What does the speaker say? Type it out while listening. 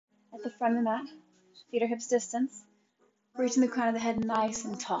at the front of the mat. Feet are hips distance. Reaching the crown of the head nice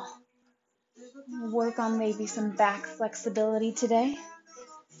and tall. Work on maybe some back flexibility today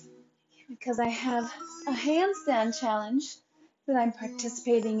because I have a handstand challenge that I'm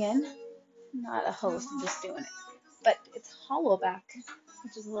participating in. Not a host, I'm just doing it. But it's hollow back,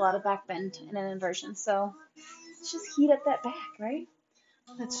 which is a lot of back bend and an inversion. So let's just heat up that back, right?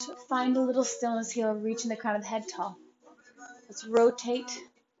 Let's find a little stillness here, reaching the crown of the head tall. Let's rotate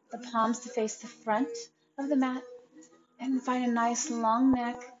the palms to face the front of the mat and find a nice long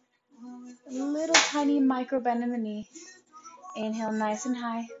neck, a little tiny micro bend in the knee. Inhale nice and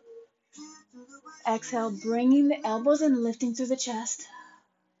high. Exhale, bringing the elbows in, lifting through the chest.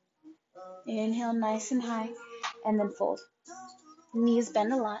 Inhale nice and high, and then fold. Knees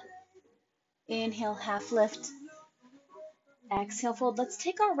bend a lot. Inhale, half lift. Exhale, fold. Let's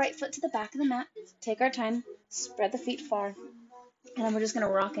take our right foot to the back of the mat. Take our time. Spread the feet far. And then we're just going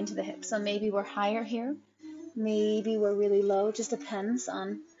to rock into the hips. So maybe we're higher here. Maybe we're really low. It just depends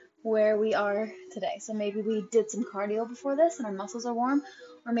on where we are today. So maybe we did some cardio before this and our muscles are warm.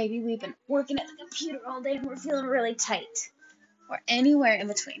 Or maybe we've been working at the computer all day and we're feeling really tight. Or anywhere in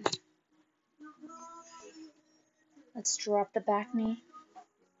between. Let's drop the back knee.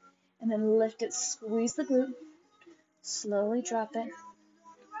 And then lift it. Squeeze the glute. Slowly drop it.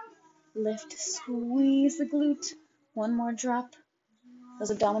 Lift, squeeze the glute. One more drop.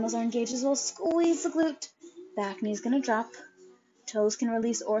 Those abdominals are engaged as well. Squeeze the glute. Back knee's going to drop. Toes can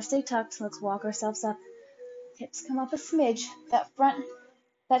release or stay tucked. Let's walk ourselves up. Hips come up a smidge.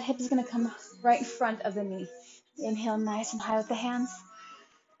 That hip is going to come right in front of the knee. Inhale nice and high with the hands.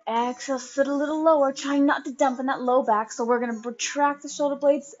 Exhale, sit a little lower, trying not to dump in that low back. So we're going to retract the shoulder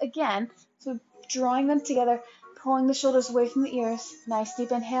blades again. So drawing them together, pulling the shoulders away from the ears. Nice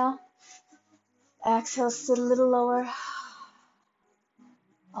deep inhale. Exhale, sit a little lower.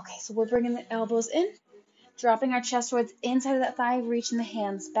 Okay, so we're bringing the elbows in, dropping our chest towards the inside of that thigh, reaching the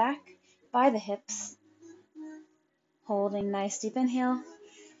hands back by the hips. Holding nice deep inhale.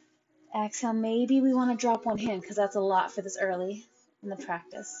 Exhale, maybe we want to drop one hand because that's a lot for this early in the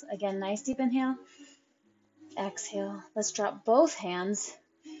practice. Again, nice deep inhale. Exhale. Let's drop both hands.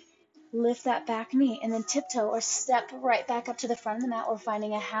 Lift that back knee and then tiptoe or step right back up to the front of the mat. We're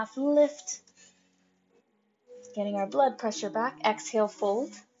finding a half lift. Getting our blood pressure back. Exhale,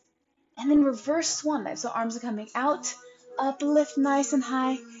 fold. And then reverse swan dive. So arms are coming out. Up, lift nice and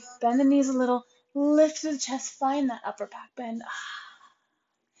high. Bend the knees a little. Lift the chest. Find that upper back bend.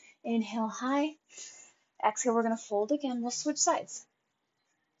 Inhale high. Exhale, we're going to fold again. We'll switch sides.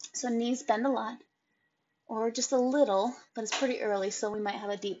 So knees bend a lot. Or just a little, but it's pretty early, so we might have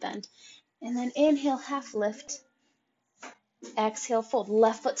a deep bend. And then inhale, half lift. Exhale, fold.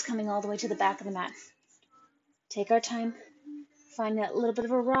 Left foot's coming all the way to the back of the mat. Take our time. Find that little bit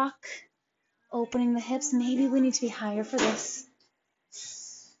of a rock. Opening the hips. Maybe we need to be higher for this.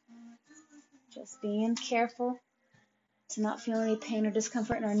 Just being careful to not feel any pain or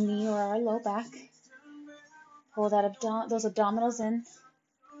discomfort in our knee or our low back. Pull those abdominals in.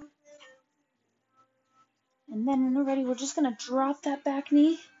 And then when we're ready, we're just going to drop that back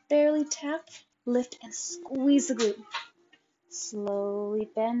knee, barely tap, lift, and squeeze the glute. Slowly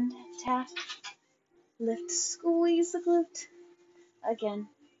bend, tap, lift, squeeze the glute. Again.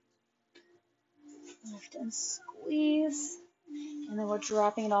 Lift and squeeze. And then we're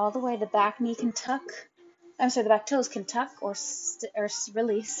dropping it all the way. The back knee can tuck. The back toes can tuck or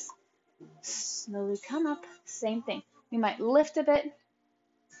release. Slowly come up. Same thing. We might lift a bit.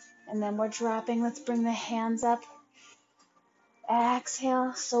 And then we're dropping. Let's bring the hands up.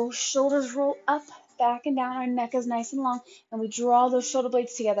 Exhale. So shoulders roll up, back and down. Our neck is nice and long. And we draw those shoulder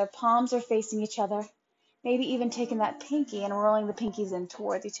blades together. Palms are facing each other. Maybe even taking that pinky and rolling the pinkies in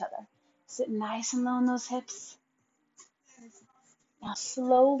towards each other. Sit nice and low in those hips. Now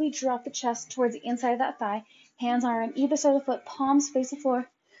slowly drop the chest towards the inside of that thigh. Hands are on either side of the foot. Palms face the floor.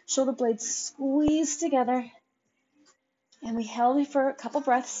 Shoulder blades squeeze together. And we held for a couple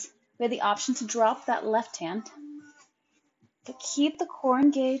breaths. We had the option to drop that left hand. But keep the core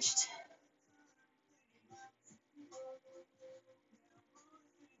engaged.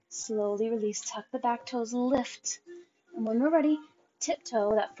 Slowly release. Tuck the back toes. Lift. And when we're ready,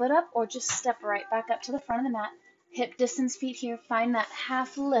 tiptoe that foot up or just step right back up to the front of the mat. Hip distance feet here. Find that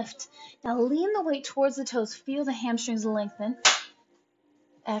half lift. Now lean the weight towards the toes. Feel the hamstrings lengthen.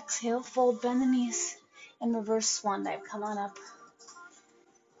 Exhale, fold, bend the knees, and reverse swan dive. Come on up.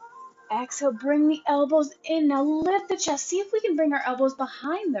 Exhale, bring the elbows in. Now lift the chest. See if we can bring our elbows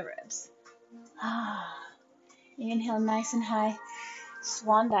behind the ribs. Inhale, nice and high.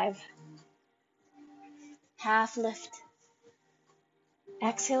 Swan dive. Half lift.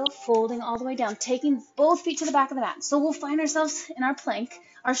 Exhale, folding all the way down, taking both feet to the back of the mat. So we'll find ourselves in our plank.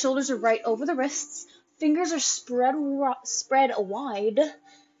 Our shoulders are right over the wrists. Fingers are spread wide.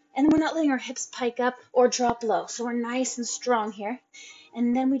 And we're not letting our hips pike up or drop low. So we're nice and strong here.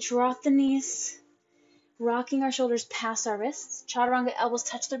 And then we drop the knees, rocking our shoulders past our wrists. Chaturanga, elbows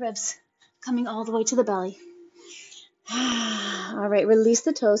touch the ribs, coming all the way to the belly. All right, release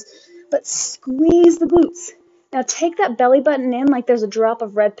the toes, but squeeze the glutes. Now take that belly button in like there's a drop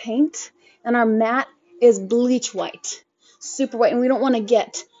of red paint, and our mat is bleach white, super white, and we don't want to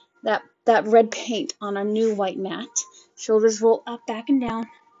get that red paint on our new white mat. Shoulders roll up, back, and down,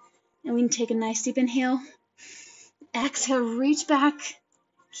 and we can take a nice deep inhale. Exhale, reach back.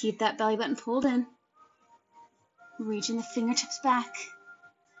 Keep that belly button pulled in. Reaching the fingertips back.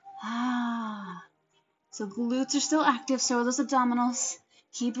 So glutes are still active, so are those abdominals.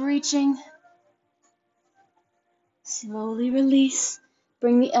 Keep reaching. Slowly release.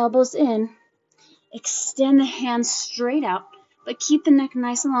 Bring the elbows in. Extend the hands straight out, but keep the neck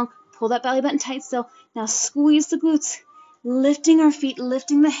nice and long. Pull that belly button tight still. Now squeeze the glutes. Lifting our feet,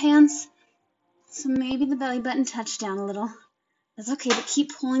 lifting the hands. So maybe the belly button touched down a little. That's okay, but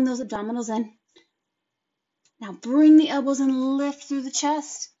keep pulling those abdominals in. Now bring the elbows and lift through the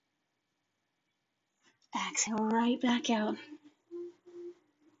chest. Exhale right back out.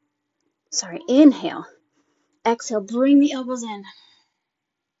 Inhale. Exhale, bring the elbows in.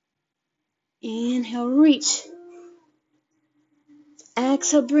 Inhale, reach.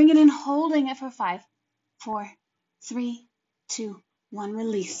 Exhale, bring it in, holding it for 5, 4, 3, 2, 1.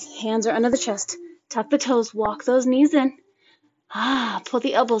 Release. Hands are under the chest. Tuck the toes. Walk those knees in. Pull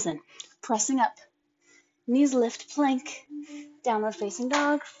the elbows in. Pressing up. Knees lift, plank. Downward facing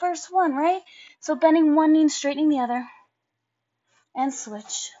dog. First one, right? So bending one knee and straightening the other. And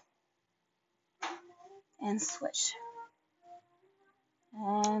switch. And switch.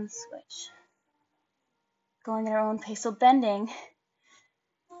 And switch. Going at our own pace. So bending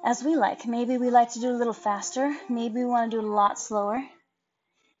as we like. Maybe we like to do a little faster. Maybe we want to do a lot slower.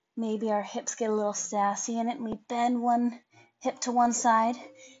 Maybe our hips get a little sassy in it and we bend one hip to one side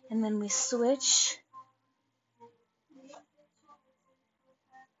and then we switch.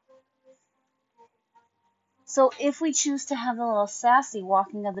 So if we choose to have a little sassy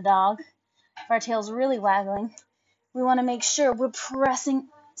walking of the dog, if our tail's really waggling, we want to make sure we're pressing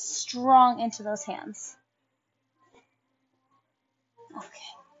strong into those hands. Okay.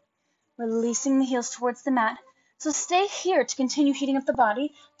 Releasing the heels towards the mat. So stay here to continue heating up the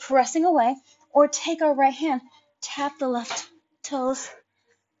body, pressing away, or take our right hand, tap the left toes,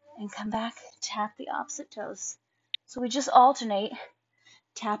 and come back, tap the opposite toes. So we just alternate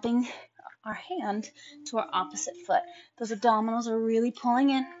tapping our hand to our opposite foot. Those abdominals are really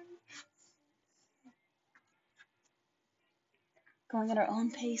pulling in. Going at our own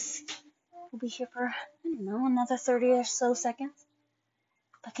pace. We'll be here for, another 30 or so seconds.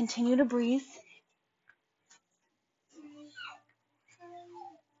 But continue to breathe.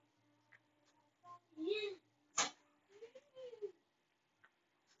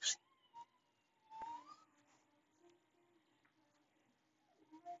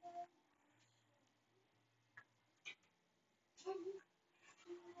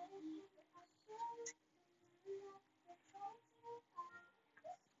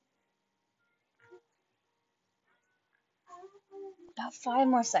 About 5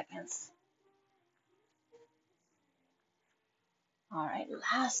 more seconds. All right,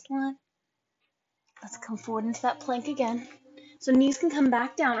 last one. Let's come forward into that plank again. So knees can come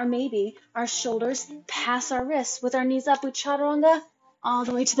back down, or maybe our shoulders pass our wrists. With our knees up, we chaturanga all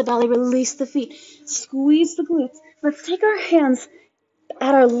the way to the belly. Release the feet. Squeeze the glutes. Let's take our hands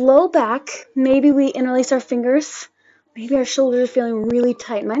at our low back. Maybe we interlace our fingers. Maybe our shoulders are feeling really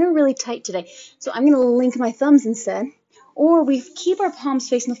tight. Mine are really tight today. So I'm going to link my thumbs instead. Or we keep our palms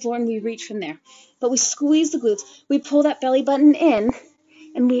facing the floor and we reach from there. But we squeeze the glutes. We pull that belly button in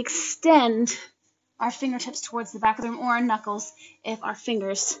and we extend our fingertips towards the back of the room or our knuckles if our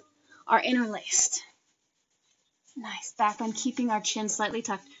fingers are interlaced. Nice. Back bend, keeping our chin slightly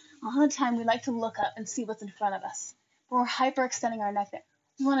tucked. All the time we like to look up and see what's in front of us. But we're hyperextending our neck there.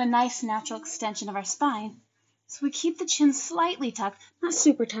 We want a nice natural extension of our spine. So we keep the chin slightly tucked, not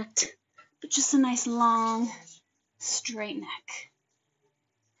super tucked, but just a nice long, straight neck.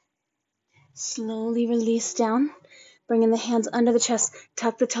 Slowly release down. Bring in the hands under the chest.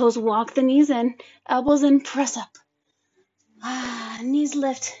 Tuck the toes, walk the knees in. Elbows in, press up. Knees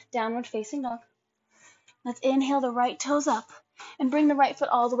lift, downward facing dog. Let's inhale the right toes up and bring the right foot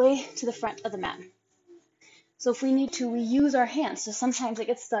all the way to the front of the mat. So if we need to, we use our hands. So sometimes it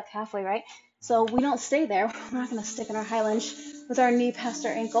gets stuck halfway, right? So we don't stay there. We're not going to stick in our high lunge with our knee past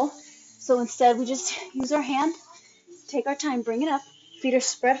our ankle. So instead, we just use our hand, take our time, bring it up. Feet are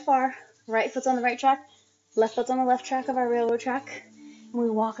spread far. Right foot's on the right track. Left foot's on the left track of our railroad track. And we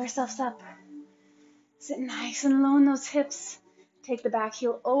walk ourselves up. Sit nice and low in those hips. Take the back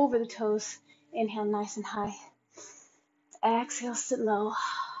heel over the toes. Inhale nice and high. Exhale, sit low.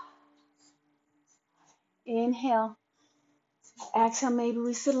 Inhale. Exhale, maybe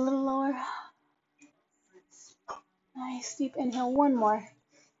we sit a little lower. Nice, deep inhale. One more.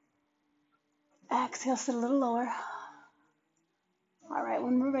 Exhale, sit a little lower. All right,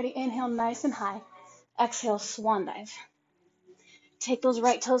 when we're ready, inhale nice and high. Exhale, swan dive. Take those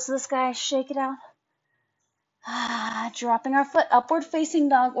right toes to the sky, shake it out. Dropping our foot, upward facing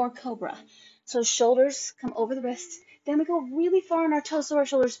dog or cobra. So shoulders come over the wrists. Then we go really far on our toes so our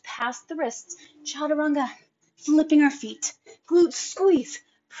shoulders past the wrists. Chaturanga, flipping our feet. Glutes squeeze,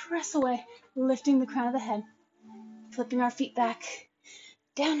 press away, lifting the crown of the head. Flipping our feet back.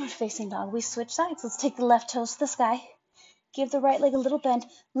 Downward facing dog. We switch sides. Let's take the left toes to the sky. Give the right leg a little bend.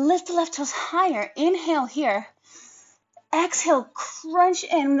 Lift the left toes higher. Inhale here. Exhale, crunch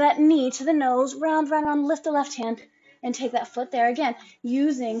in that knee to the nose, round, lift the left hand, and take that foot there again,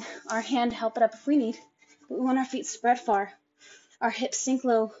 using our hand to help it up if we need. But we want our feet spread far. Our hips sink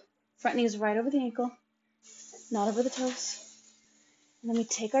low, front knee is right over the ankle, not over the toes. And then we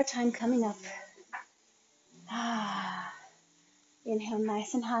take our time coming up. Inhale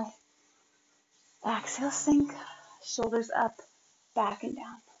nice and high. Exhale, sink, shoulders up, back and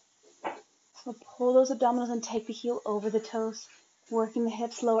down. So pull those abdominals and take the heel over the toes, working the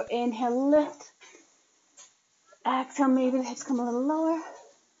hips lower. Inhale, lift. Exhale, maybe the hips come a little lower.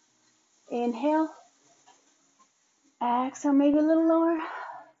 Inhale. Exhale, maybe a little lower.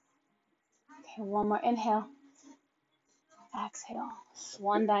 Okay, one more. Inhale. Exhale.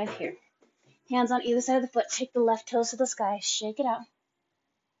 Swan dive here. Hands on either side of the foot. Take the left toes to the sky. Shake it out.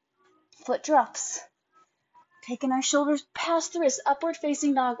 Foot drops. Taking our shoulders past the wrists. Upward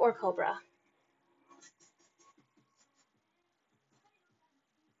facing dog or cobra.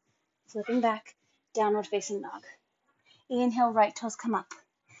 Flipping back. Downward facing dog. Inhale, right toes come up.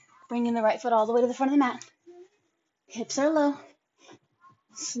 Bringing the right foot all the way to the front of the mat. Hips are low.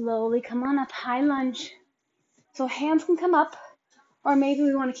 Slowly come on up. High lunge. So hands can come up. Or maybe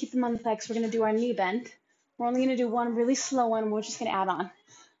we want to keep them on the thigh because we're going to do our knee bend. We're only going to do one really slow one. We're just going to add on.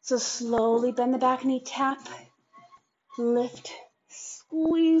 So slowly bend the back knee. Tap. Lift.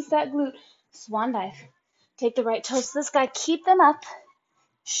 Squeeze that glute. Swan dive. Take the right toes to the sky. Keep them up.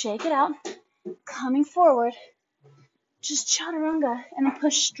 Shake it out. Coming forward. Just chaturanga. And then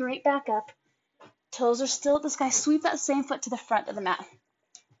push straight back up. Toes are still at the sky. Sweep that same foot to the front of the mat.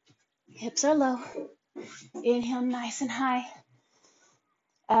 Hips are low. Inhale nice and high.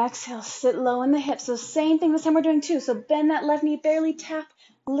 Exhale, sit low in the hips. So same thing this time we're doing two. So bend that left knee, barely tap,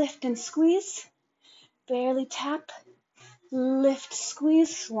 lift and squeeze. Barely tap, lift,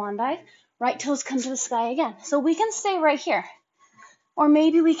 squeeze, swan dive. Right toes come to the sky again. So we can stay right here. Or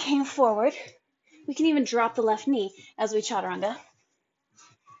maybe we came forward. We can even drop the left knee as we chaturanga.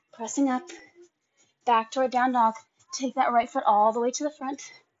 Pressing up, back to our down dog. Take that right foot all the way to the front.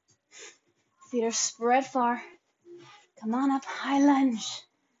 Feet are spread far. Come on up, high lunge.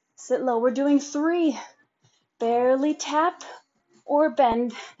 Sit low. We're doing three. Barely tap or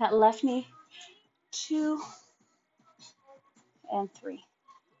bend that left knee. 2 and 3.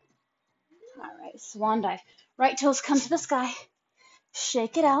 All right, swan dive. Right toes come to the sky.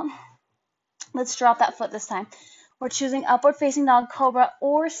 Shake it out. Let's drop that foot this time. We're choosing upward facing dog, cobra,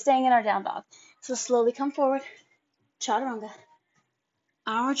 or staying in our down dog. So slowly come forward. Chaturanga.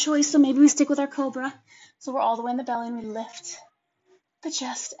 Our choice, so maybe we stick with our cobra. So we're all the way in the belly and we lift the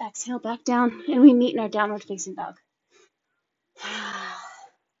chest. Exhale back down and we meet in our downward facing dog.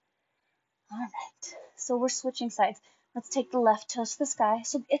 All right, so we're switching sides. Let's take the left toes to the sky.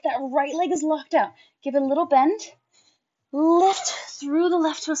 So if that right leg is locked out, give it a little bend. Lift through the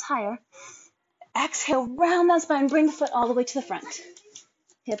left toes higher. Exhale, round that spine. Bring the foot all the way to the front.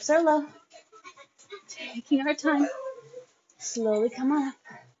 Hips are low. Taking our time. Slowly come on up.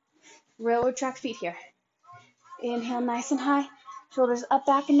 Railroad track feet here. Inhale nice and high. Shoulders up,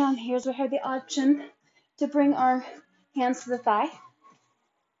 back, and down. Here's where we have the option to bring our hands to the thigh.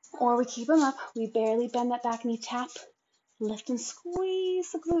 Or we keep them up. We barely bend that back knee. Tap. Lift and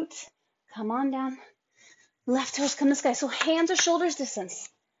squeeze the glute. Come on down. Left toes come to the sky. So hands are shoulders distance.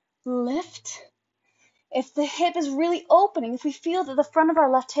 Lift. If the hip is really opening, if we feel that the front of our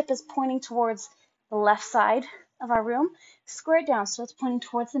left hip is pointing towards the left side of our room, square it down so it's pointing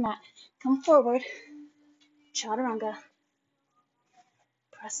towards the mat. Come forward. Chaturanga.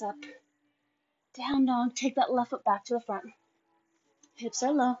 Press up. Down dog. Take that left foot back to the front. Hips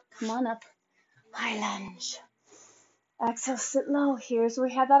are low. Come on up. High lunge. Exhale, sit low. Here's where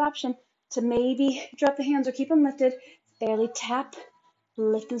we have that option to maybe drop the hands or keep them lifted. Barely tap,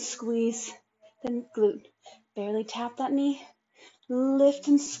 lift and squeeze the glute. Barely tap that knee, lift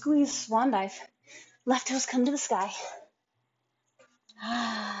and squeeze, swan dive. Left toes come to the sky.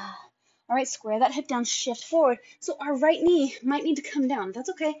 All right, square that hip down, shift forward. So our right knee might need to come down. That's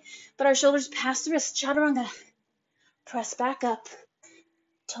okay. But our shoulders pass the wrist, chaturanga. Press back up.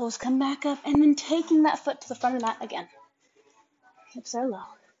 Toes come back up, and then taking that foot to the front of the mat again. Hips are low.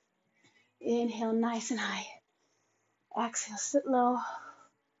 Inhale, nice and high. Exhale, sit low.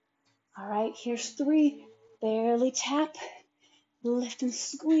 All right, here's 3. Barely tap, lift and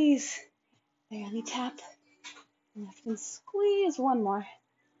squeeze. Barely tap, lift and squeeze. One more.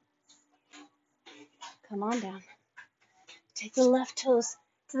 Come on down. Take the left toes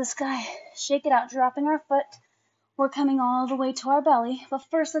to the sky. Shake it out, dropping our foot. We're coming all the way to our belly. But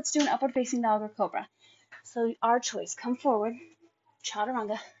first, let's do an upward facing dog or cobra. So our choice, come forward,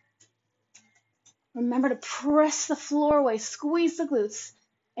 chaturanga. Remember to press the floor away, squeeze the glutes,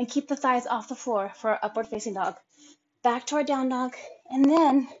 and keep the thighs off the floor for our upward facing dog. Back to our down dog, and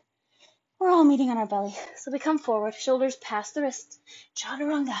then we're all meeting on our belly. So we come forward, shoulders past the wrist,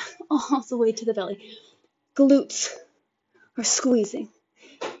 chaturanga, all the way to the belly. Glutes are squeezing,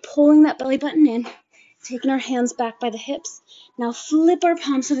 pulling that belly button in, taking our hands back by the hips. Now flip our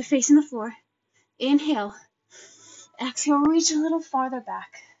palms so they're facing the floor. Inhale. Exhale, reach a little farther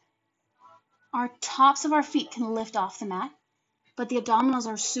back. Our tops of our feet can lift off the mat, but the abdominals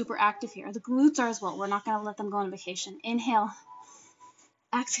are super active here. The glutes are as well. We're not going to let them go on vacation. Inhale.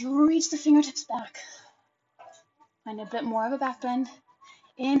 Exhale, reach the fingertips back. Find a bit more of a back bend.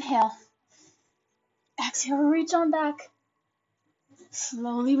 Inhale. Exhale, reach on back.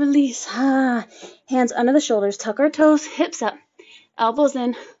 Slowly release. Hands under the shoulders. Tuck our toes, hips up. Elbows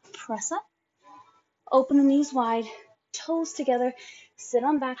in. Press up. Open the knees wide. Toes together. Sit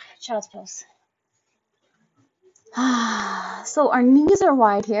on back. Child's pose. So our knees are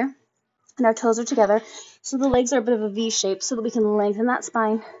wide here, and our toes are together. So the legs are a bit of a V shape so that we can lengthen that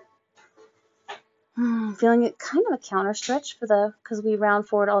spine. Feeling it kind of a counter stretch because we round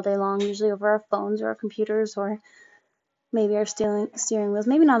forward all day long, usually over our phones or our computers or maybe our steering wheels.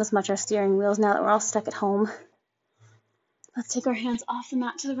 Maybe not as much our steering wheels now that we're all stuck at home. Let's take our hands off the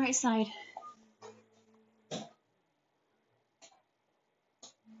mat to the right side.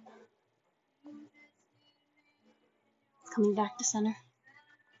 Coming back to center.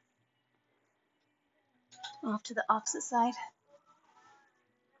 Off to the opposite side.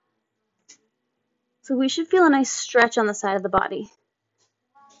 So we should feel a nice stretch on the side of the body.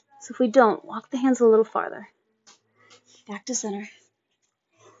 So if we don't, walk the hands a little farther. Back to center.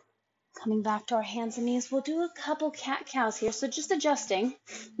 Coming back to our hands and knees, we'll do a couple cat-cows here. So just adjusting,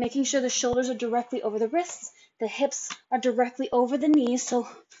 making sure the shoulders are directly over the wrists, the hips are directly over the knees, so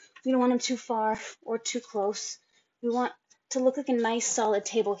we don't want them too far or too close. We want to look like a nice solid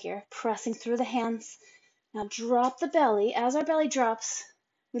table here, pressing through the hands. Now drop the belly. As our belly drops,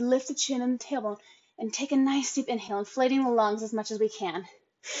 we lift the chin and the tailbone and take a nice deep inhale, inflating the lungs as much as we can.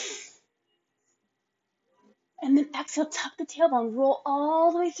 And then exhale, tuck the tailbone, roll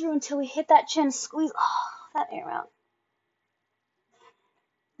all the way through until we hit that chin, squeeze that air out.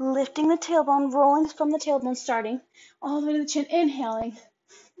 Lifting the tailbone, rolling from the tailbone, starting all the way to the chin, inhaling.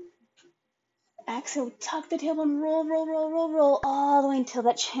 Exhale, tuck the tailbone, roll all the way until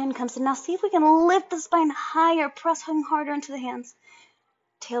that chin comes in. Now see if we can lift the spine higher, pressing harder into the hands.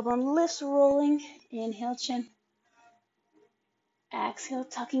 Tailbone lifts, rolling, inhale, chin. Exhale,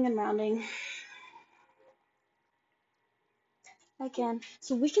 tucking and rounding. Again,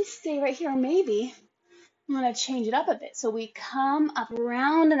 so we can stay right here, or maybe I'm going to change it up a bit. So we come up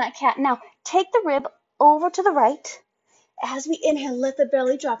round in that cat. Now, take the rib over to the right. As we inhale, let the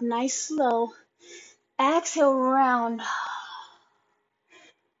belly drop nice, slow. Exhale, round.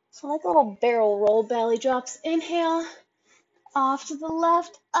 So like a little barrel roll, belly drops. Inhale, off to the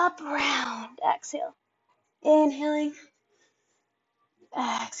left, up, round. Exhale. Inhaling.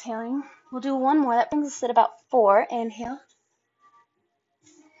 Exhaling. We'll do one more. That brings us at about 4. Inhale.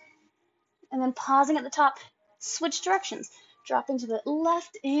 And then pausing at the top, switch directions. Dropping to the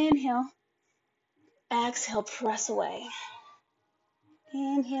left, inhale. Exhale, press away.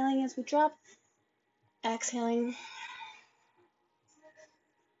 Inhaling as we drop. Exhaling.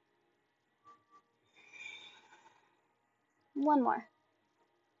 One more.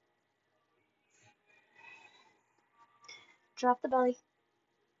 Drop the belly.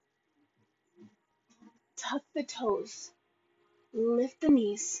 Tuck the toes. Lift the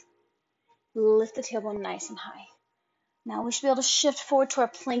knees. Lift the tailbone nice and high. Now we should be able to shift forward to our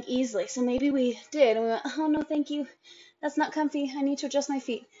plank easily. So maybe we did, and we went, oh no, thank you. That's not comfy. I need to adjust my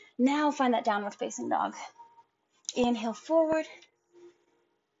feet. Now find that downward facing dog. Inhale forward.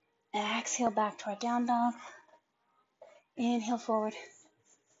 Exhale back to our down dog. Inhale forward.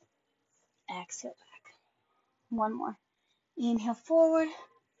 Exhale back. One more. Inhale forward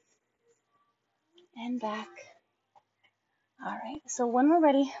and back. All right, so when we're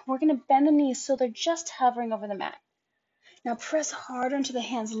ready, we're going to bend the knees so they're just hovering over the mat. Now press harder into the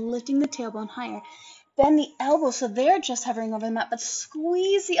hands, lifting the tailbone higher. Bend the elbows so they're just hovering over the mat, but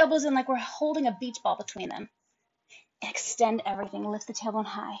squeeze the elbows in like we're holding a beach ball between them. Extend everything. Lift the tailbone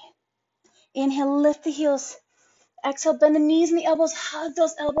high. Inhale, lift the heels. Exhale, bend the knees and the elbows. Hug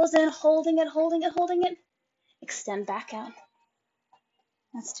those elbows in, holding it, holding it, holding it. Extend back out.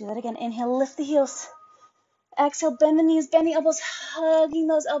 Let's do that again. Inhale, lift the heels. Exhale, bend the knees, bend the elbows, hugging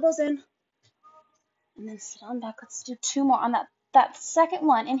those elbows in. And then sit on back. Let's do two more on that second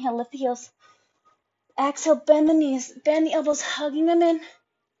one. Inhale, lift the heels. Exhale, bend the knees, bend the elbows, hugging them in.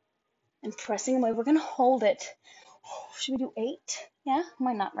 And pressing away. We're going to hold it. Should we do 8? Yeah?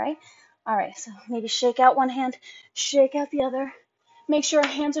 Why not, right? All right, so maybe shake out one hand, shake out the other. Make sure our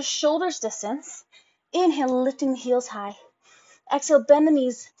hands are shoulders distance. Inhale, lifting the heels high. Exhale, bend the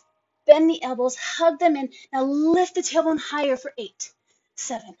knees, bend the elbows, hug them in. Now lift the tailbone higher for 8,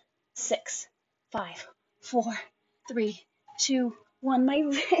 7, 6, 5, 4, 3, 2, 1. My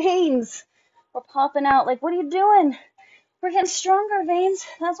veins are popping out. Like, what are you doing? We're getting stronger, veins.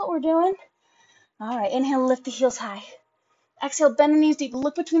 That's what we're doing. All right, inhale, lift the heels high. Exhale, bend the knees deep.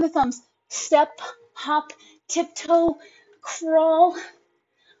 Look between the thumbs. Step, hop, tiptoe, crawl,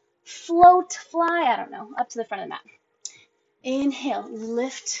 float, fly. I don't know. Up to the front of the mat. Inhale,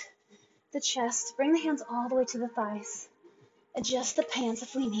 lift the chest. Bring the hands all the way to the thighs. Adjust the pants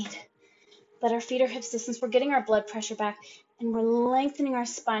if we need. Let our feet or hips distance. We're getting our blood pressure back, and we're lengthening our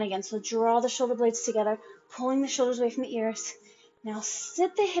spine again. So draw the shoulder blades together, pulling the shoulders away from the ears. Now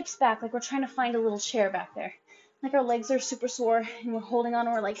sit the hips back like we're trying to find a little chair back there. Like our legs are super sore, and we're holding on,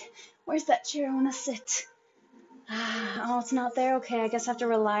 and we're like, where's that chair? I want to sit. Oh, it's not there? Okay, I guess I have to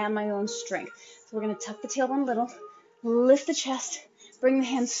rely on my own strength. So we're going to tuck the tailbone a little, lift the chest, bring the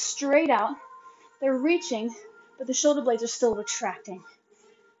hands straight out. They're reaching, but the shoulder blades are still retracting.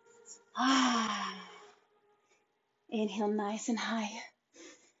 Inhale nice and high.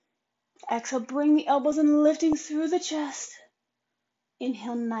 Exhale, bring the elbows in, lifting through the chest.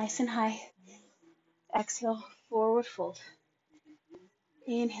 Inhale nice and high. Exhale, forward fold.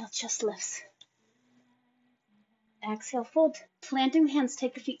 Inhale, chest lifts. Exhale, fold. Planting the hands,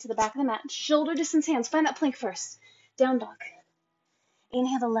 take the feet to the back of the mat. Shoulder distance hands. Find that plank first. Down dog.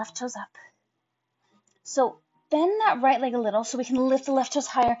 Inhale the left toes up. So bend that right leg a little so we can lift the left toes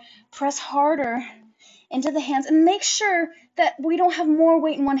higher. Press harder into the hands and make sure that we don't have more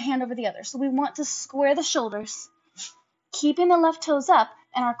weight in one hand over the other. So we want to square the shoulders, keeping the left toes up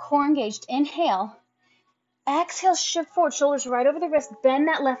and our core engaged. Inhale. Exhale, shift forward, shoulders right over the wrist. Bend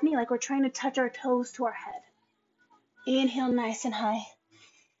that left knee like we're trying to touch our toes to our head. Inhale, nice and high.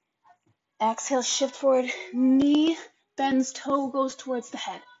 Exhale, shift forward. Knee bends, toe goes towards the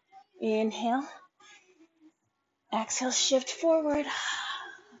head. Inhale. Exhale, shift forward.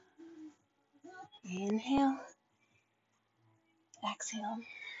 Inhale. Exhale.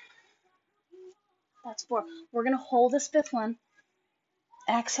 That's 4. We're going to hold this 5th one.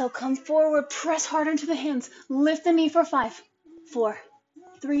 Exhale, come forward. Press hard into the hands. Lift the knee for 5, 4,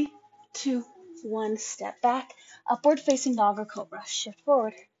 3, 2, 1. Step back. Upward facing dog or cobra. Shift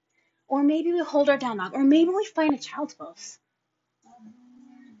forward. Or maybe we hold our down dog. Or maybe we find a child's pose.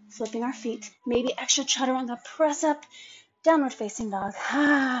 Flipping our feet. Maybe extra chaturanga. Press up. Downward facing dog.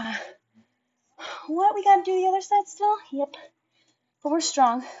 What? We got to do the other side still? Yep. But we're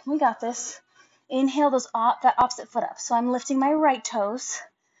strong. We got this. Inhale that opposite foot up. So I'm lifting my right toes.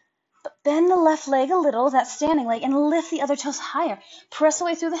 But bend the left leg a little, that standing leg, and lift the other toes higher. Press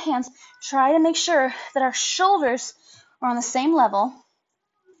away through the hands. Try to make sure that our shoulders are on the same level.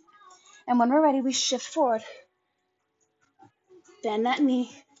 And when we're ready, we shift forward. Bend that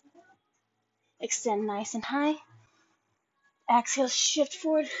knee. Extend nice and high. Exhale, shift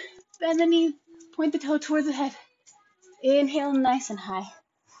forward. Bend the knee. Point the toe towards the head. Inhale, nice and high.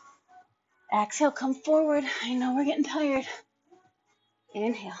 Exhale, come forward. I know we're getting tired.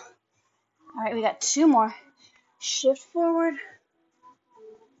 Inhale. All right, we got 2 more. Shift forward.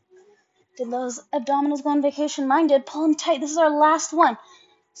 Did those abdominals go on vacation? Mine did. Pull them tight. This is our last one.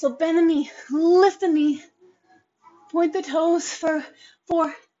 So bend the knee. Lift the knee. Point the toes for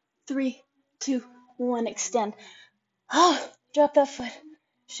 4, 3, 2, 1. Extend. Drop that foot.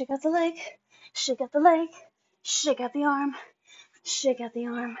 Shake out the leg. Shake out the leg, shake out the arm, shake out the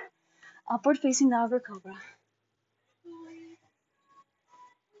arm. Upward facing dog or cobra.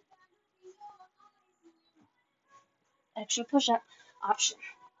 Extra push-up option.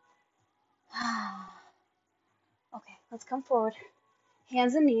 Okay, let's come forward.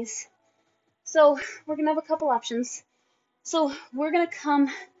 Hands and knees. So we're going to have a couple options. So we're going to come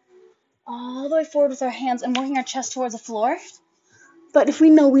all the way forward with our hands and working our chest towards the floor. But if we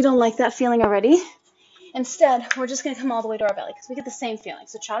know we don't like that feeling already, instead, we're just going to come all the way to our belly because we get the same feeling.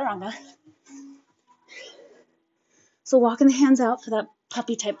 So chaturanga. So walking the hands out for that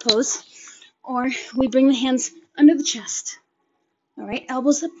puppy type pose. Or we bring the hands under the chest. All right,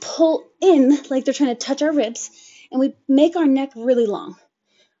 elbows that pull in like they're trying to touch our ribs. And we make our neck really long.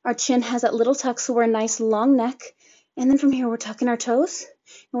 Our chin has that little tuck, so we're a nice long neck. And then from here, we're tucking our toes.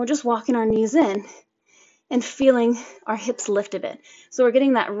 And we're just walking our knees in and feeling our hips lift a bit. So we're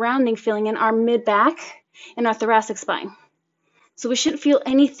getting that rounding feeling in our mid-back and our thoracic spine. So we shouldn't feel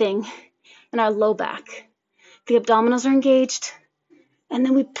anything in our low back. The abdominals are engaged. And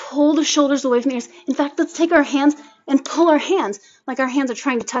then we pull the shoulders away from the ears. In fact, let's take our hands and pull our hands like our hands are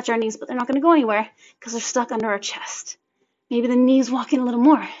trying to touch our knees, but they're not going to go anywhere because they're stuck under our chest. Maybe the knees walk in a little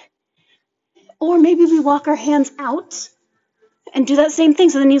more. Or maybe we walk our hands out and do that same thing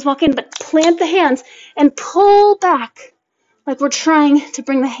so the knees walk in, but plant the hands and pull back like we're trying to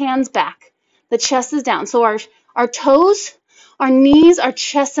bring the hands back. The chest is down. So our toes, our knees, our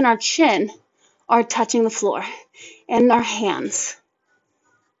chest, and our chin are touching the floor. And our hands.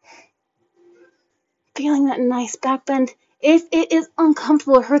 Feeling that nice back bend. If it is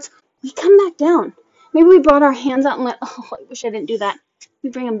uncomfortable, it hurts, we come back down. Maybe we brought our hands out and went, oh, I wish I didn't do that. We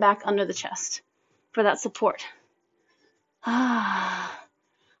bring them back under the chest for that support.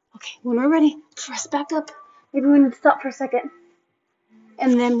 Okay, when we're ready, press back up. Maybe we need to stop for a second.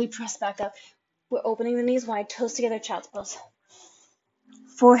 And then we press back up. We're opening the knees wide, toes together, child's pose.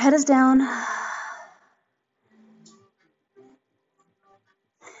 Forehead is down.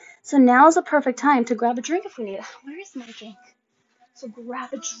 So now is the perfect time to grab a drink if we need it. Where is my drink? So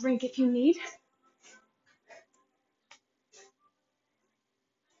grab a drink if you need.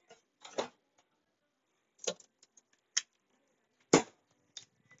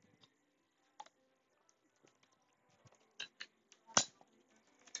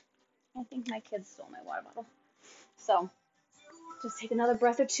 I think my kids stole my water bottle. So just take another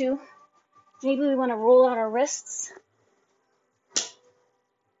breath or two. Maybe we want to roll out our wrists.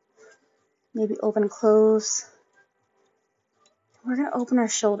 Maybe open and close. We're going to open our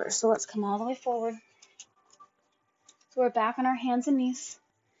shoulders. So let's come all the way forward. So we're back on our hands and knees.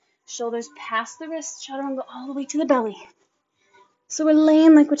 Shoulders past the wrists. Chaturanga all the way to the belly. So we're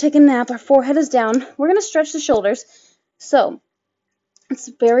laying like we're taking a nap. Our forehead is down. We're going to stretch the shoulders. So it's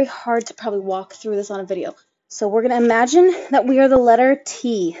very hard to probably walk through this on a video. So we're going to imagine that we are the letter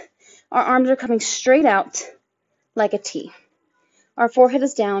T. Our arms are coming straight out like a T. Our forehead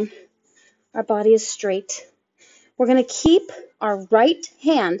is down. Our body is straight. We're going to keep our right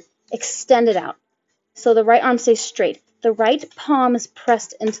hand extended out. So the right arm stays straight. The right palm is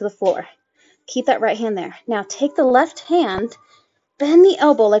pressed into the floor. Keep that right hand there. Now take the left hand, bend the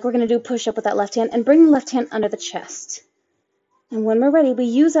elbow like we're going to do push-up with that left hand, and bring the left hand under the chest. And when we're ready, we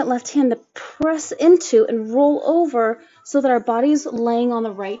use that left hand to press into and roll over so that our body is laying on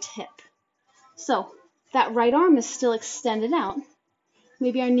the right hip. So that right arm is still extended out.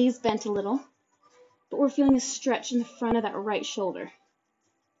 Maybe our knees bent a little, but we're feeling a stretch in the front of that right shoulder.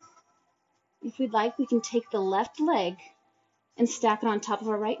 If we'd like, we can take the left leg and stack it on top of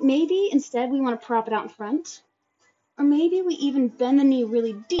our right. Maybe instead we want to prop it out in front. Or maybe we even bend the knee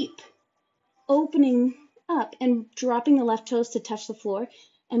really deep, opening up and dropping the left toes to touch the floor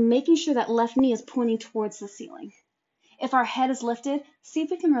and making sure that left knee is pointing towards the ceiling. If our head is lifted, see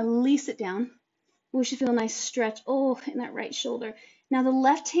if we can release it down. We should feel a nice stretch, in that right shoulder. Now the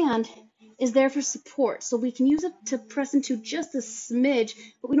left hand is there for support, so we can use it to press into just a smidge,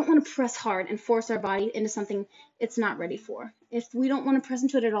 but we don't want to press hard and force our body into something it's not ready for. If we don't want to press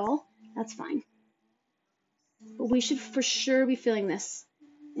into it at all, that's fine. But we should for sure be feeling this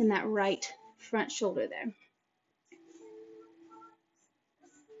in that right front shoulder there.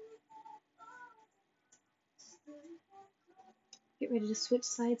 Get ready to switch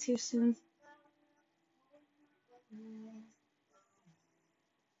sides here soon.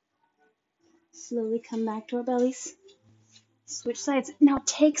 Slowly come back to our bellies. Switch sides. Now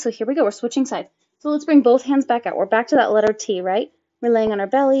so here we go, we're switching sides. So let's bring both hands back out. We're back to that letter T, right? We're laying on our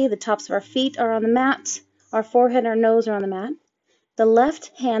belly, the tops of our feet are on the mat, our forehead and our nose are on the mat. The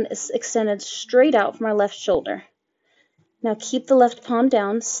left hand is extended straight out from our left shoulder. Now keep the left palm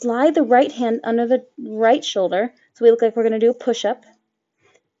down. Slide the right hand under the right shoulder so we look like we're going to do a push-up.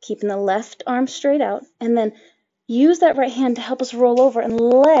 Keeping the left arm straight out. And then use that right hand to help us roll over and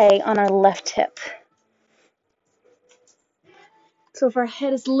lay on our left hip. So if our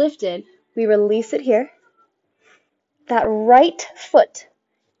head is lifted, we release it here. That right foot,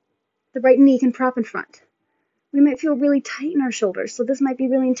 the right knee can prop in front. We might feel really tight in our shoulders, so this might be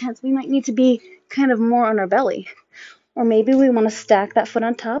really intense. We might need to be kind of more on our belly. Or maybe we want to stack that foot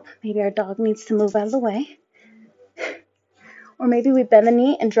on top. Maybe our dog needs to move out of the way. Or maybe we bend the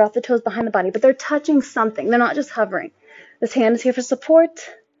knee and drop the toes behind the body, but they're touching something. They're not just hovering. This hand is here for support.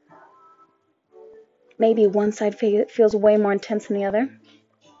 Maybe one side feels way more intense than the other.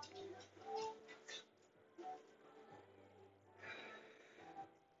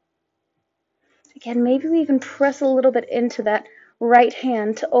 Again, maybe we even press a little bit into that right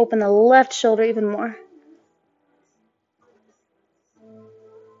hand to open the left shoulder even more.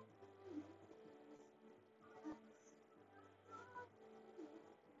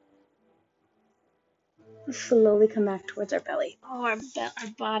 Slowly come back towards our belly. Oh, our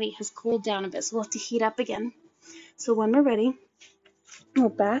body has cooled down a bit, so we'll have to heat up again. So when we're ready, we're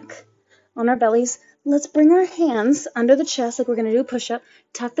back on our bellies. Let's bring our hands under the chest like we're going to do a push-up.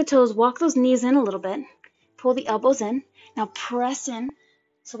 Tuck the toes, walk those knees in a little bit. Pull the elbows in. Now press in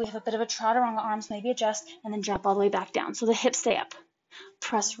so we have a bit of a chaturanga, arms maybe adjust, and then drop all the way back down so the hips stay up.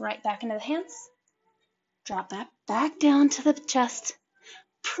 Press right back into the hands. Drop that back down to the chest.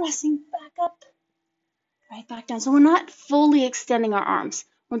 Pressing back up. Right back down. So we're not fully extending our arms.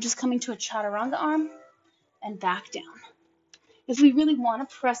 We're just coming to a chaturanga arm and back down. If we really want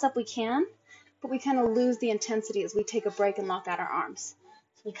to press up, we can, but we kind of lose the intensity as we take a break and lock out our arms.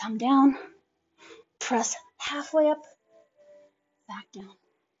 So we come down, press halfway up, back down.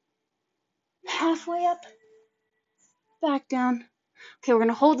 Halfway up, back down. Okay, we're going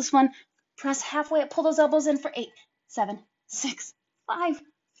to hold this one. Press halfway up, pull those elbows in for 8, 7, 6, 5,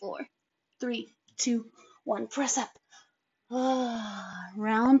 4, 3, 2, 1. Press up.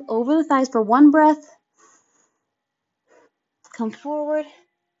 Round over the thighs for one breath. Come forward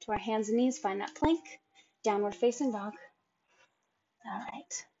to our hands and knees. Find that plank. Downward facing dog. All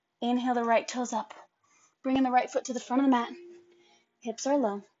right. Inhale the right toes up. Bringing the right foot to the front of the mat. Hips are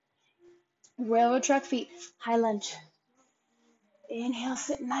low. Railroad track feet. High lunge. Inhale,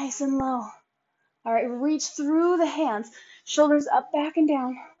 sit nice and low. All right, reach through the hands. Shoulders up, back, and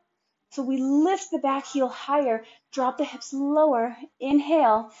down. So we lift the back heel higher. Drop the hips lower.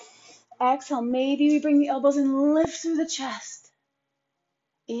 Inhale. Exhale. Maybe we bring the elbows and lift through the chest.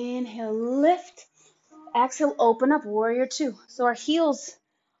 Inhale, lift. Exhale, open up, warrior two. So our heels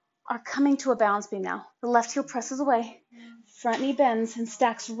are coming to a balance beam now. The left heel presses away. Front knee bends and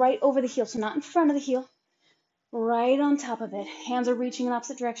stacks right over the heel. So not in front of the heel, right on top of it. Hands are reaching in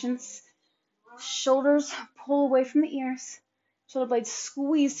opposite directions. Shoulders pull away from the ears. Shoulder blades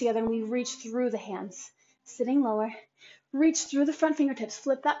squeeze together and we reach through the hands. Sitting lower. Reach through the front fingertips.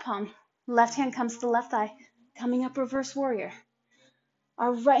 Flip that palm. Left hand comes to the left thigh. Coming up, reverse warrior.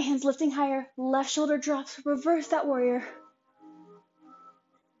 Our right hand's lifting higher. Left shoulder drops. Reverse that warrior.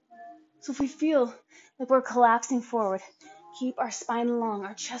 So if we feel like we're collapsing forward, keep our spine long,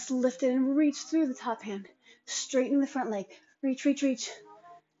 our chest lifted, and reach through the top hand. Straighten the front leg. Reach, reach, reach.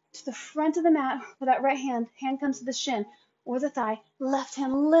 To the front of the mat with that right hand. Hand comes to the shin or the thigh. Left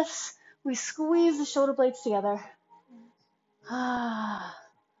hand lifts. We squeeze the shoulder blades together.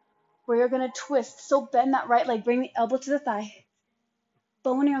 We're going to twist. So bend that right leg. Bring the elbow to the thigh.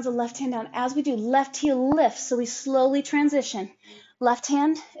 Bow and arrow the left hand down. As we do, left heel lifts. So we slowly transition. Left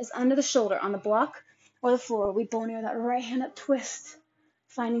hand is under the shoulder on the block or the floor. We bow and arrow that right hand up, twist.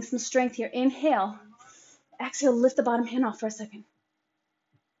 Finding some strength here. Inhale. Exhale, lift the bottom hand off for a second.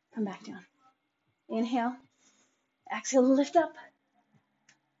 Come back down. Inhale. Exhale, lift up.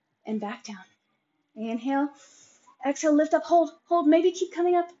 And back down. Inhale. Exhale, lift up, hold, hold. Maybe keep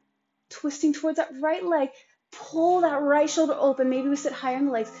coming up. Twisting towards that right leg. Pull that right shoulder open. Maybe we sit higher on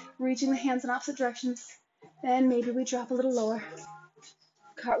the legs, reaching the hands in opposite directions. Then maybe we drop a little lower.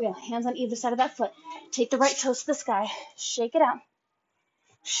 Cartwheel, hands on either side of that foot. Take the right toes to the sky. Shake it out.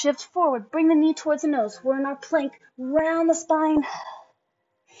 Shift forward. Bring the knee towards the nose. We're in our plank. Round the spine.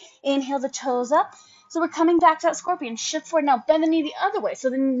 Inhale the toes up. So we're coming back to that scorpion. Shift forward. Now bend the knee the other way so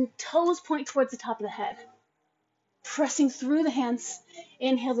the toes point towards the top of the head. Pressing through the hands.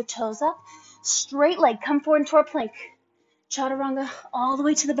 Inhale the toes up. Straight leg. Come forward into our plank. Chaturanga all the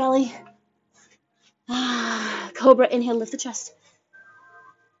way to the belly. Cobra. Inhale, lift the chest.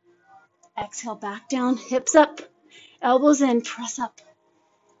 Exhale, back down. Hips up. Elbows in. Press up.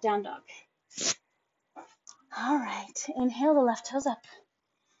 Down dog. All right, inhale the left toes up.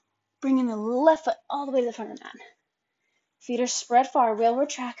 Bringing the left foot all the way to the front of the mat. Feet are spread far, railroad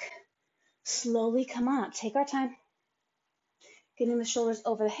track. Slowly come on up, take our time. Getting the shoulders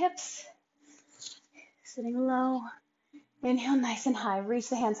over the hips. Sitting low. Inhale nice and high, reach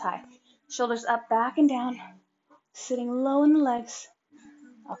the hands high. Shoulders up, back and down. Sitting low in the legs.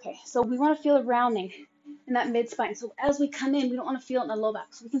 Okay, so we want to feel a rounding in that mid-spine. So as we come in, we don't want to feel it in the low back.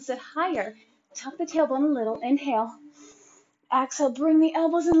 So we can sit higher, tuck the tailbone a little, inhale. Exhale, bring the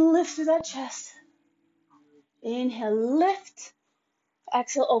elbows and lift through that chest. Inhale, lift.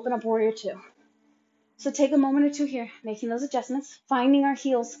 Exhale, open up warrior two. So take a moment or two here, making those adjustments, finding our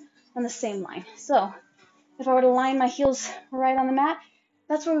heels on the same line. So if I were to line my heels right on the mat,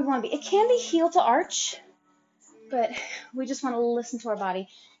 that's where we want to be. It can be heel to arch, but we just want to listen to our body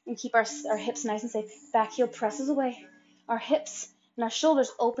and keep our hips nice and safe. Back heel presses away. Our hips and our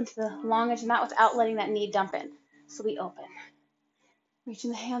shoulders open to the long edge of the mat without letting that knee dump in. So we open.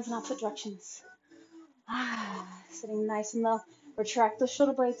 Reaching the hands in opposite directions. Sitting nice and low. Retract those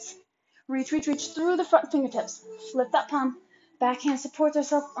shoulder blades. Reach through the front fingertips. Flip that palm. Back hand supports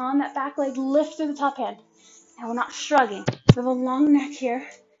ourselves on that back leg. Lift through the top hand. And we're not shrugging. We have a long neck here.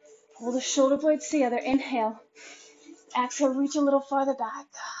 Pull the shoulder blades together. Inhale. Exhale, reach a little farther back.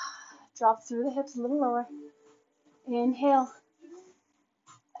 Drop through the hips a little lower. Inhale.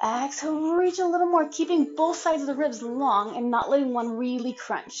 Exhale, reach a little more, keeping both sides of the ribs long and not letting one really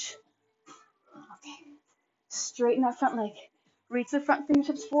crunch. Okay. Straighten that front leg. Reach the front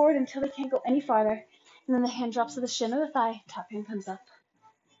fingertips forward until they can't go any farther. And then the hand drops to the shin of the thigh. Top hand comes up.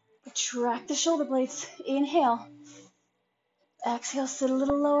 Retract the shoulder blades. Inhale. Exhale, sit a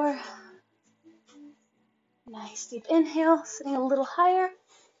little lower. Nice deep inhale, sitting a little higher.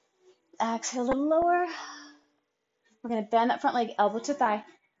 Exhale, a little lower. We're going to bend that front leg, elbow to thigh.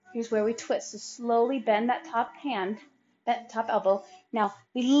 Here's where we twist. So slowly bend that top hand, that top elbow. Now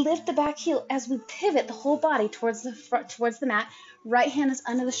we lift the back heel as we pivot the whole body towards the front, towards the mat. Right hand is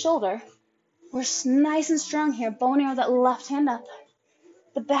under the shoulder. We're nice and strong here. Bow and arrow that left hand up.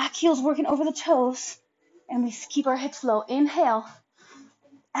 The back heel's working over the toes. And we keep our hips low. Inhale.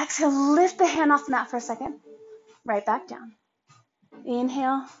 Exhale, lift the hand off the mat for a second. Right back down.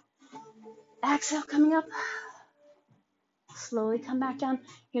 Inhale. Exhale, coming up. Slowly come back down.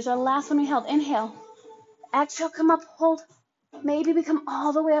 Here's our last one we held. Inhale. Exhale, come up, hold. Maybe we come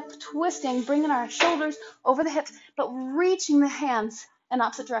all the way up, twisting, bringing our shoulders over the hips, but reaching the hands in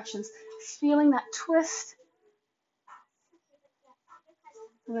opposite directions. Feeling that twist.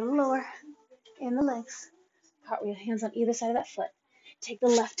 A little lower in the legs. Cartwheel, hands on either side of that foot. Take the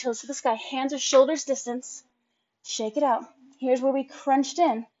left toes to the sky. Hands or shoulders distance. Shake it out. Here's where we crunched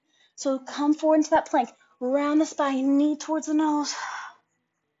in. So come forward into that plank. Round the spine, knee towards the nose.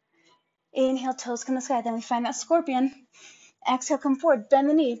 Inhale, toes come to the sky. Then we find that scorpion. Exhale, come forward. Bend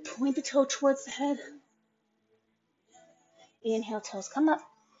the knee. Point the toe towards the head. Inhale, toes come up.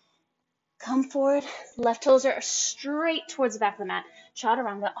 Come forward. Left toes are straight towards the back of the mat.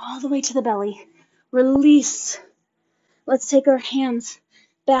 Chaturanga all the way to the belly. Release. Let's take our hands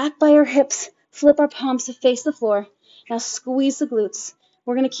back by our hips. Flip our palms to face the floor. Now squeeze the glutes.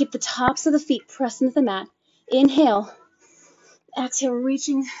 We're going to keep the tops of the feet pressed into the mat. Inhale. Exhale,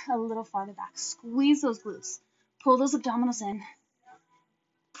 reaching a little farther back. Squeeze those glutes. Pull those abdominals in.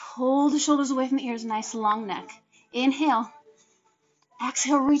 Pull the shoulders away from the ears. Nice long neck. Inhale.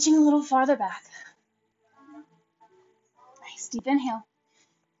 Exhale, reaching a little farther back. Nice deep inhale.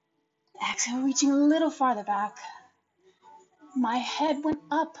 Exhale, reaching a little farther back. My head went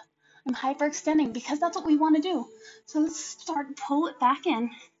up. I'm hyperextending because that's what we want to do. So let's start to pull it back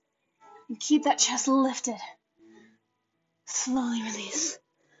in and keep that chest lifted. Slowly release.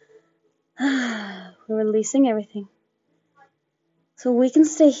 We're releasing everything. So we can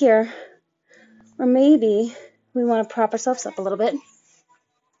stay here, or maybe we want to prop ourselves up a little bit.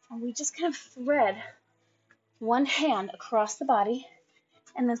 And we just kind of thread one hand across the body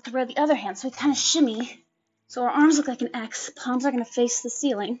and then thread the other hand. So we kind of shimmy. So our arms look like an X. Palms are going to face the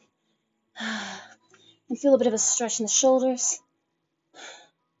ceiling. And feel a bit of a stretch in the shoulders.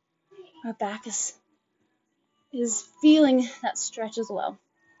 Our back is feeling that stretch as well.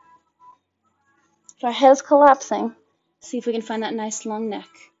 If our head is collapsing, see if we can find that nice long neck.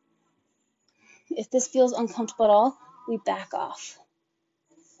 If this feels uncomfortable at all, we back off.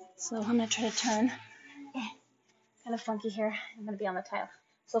 So I'm going to try to turn. Kind of funky here. I'm going to be on the tile.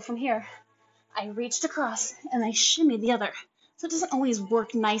 So from here, I reached across and I shimmied the other. So it doesn't always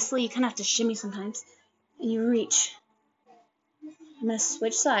work nicely. You kind of have to shimmy sometimes. And you reach. I'm going to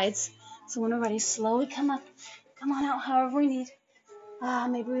switch sides. So when we're ready, slowly come up. Come on out however we need.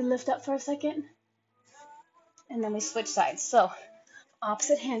 Maybe we lift up for a second. And then we switch sides. So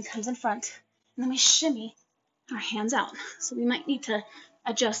opposite hand comes in front, and then we shimmy our hands out. So we might need to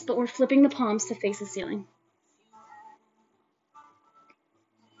adjust, but we're flipping the palms to face the ceiling.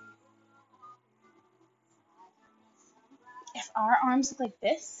 If our arms look like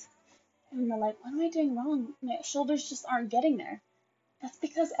this, and we're like, what am I doing wrong? My shoulders just aren't getting there. That's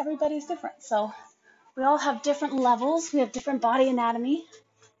because everybody's different. So we all have different levels. We have different body anatomy.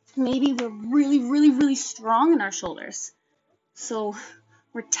 Maybe we're really, really, really strong in our shoulders. So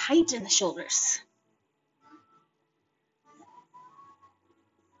we're tight in the shoulders.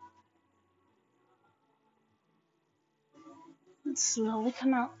 Let's slowly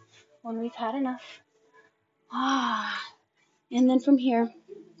come out when we've had enough. And then from here,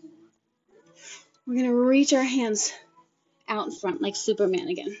 we're going to reach our hands out in front like Superman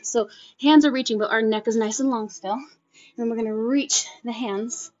again. So hands are reaching, but our neck is nice and long still. And then we're going to reach the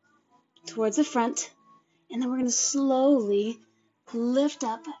hands towards the front. And then we're going to slowly lift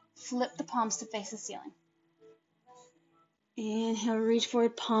up, flip the palms to face the ceiling. Inhale, reach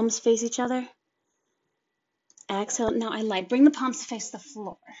forward, palms face each other. Exhale, now I light. Bring the palms to face the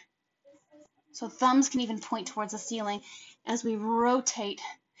floor. So thumbs can even point towards the ceiling as we rotate,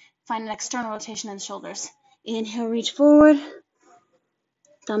 find an external rotation in the shoulders. Inhale, reach forward.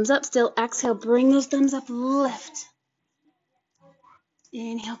 Thumbs up still. Exhale, bring those thumbs up, lift.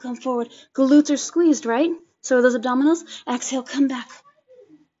 Inhale, come forward. Glutes are squeezed, right? So are those abdominals. Exhale, come back.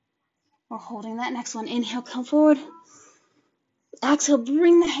 We're holding that next one. Inhale, come forward. Exhale,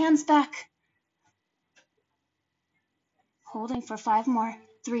 bring the hands back. Holding for 5 more.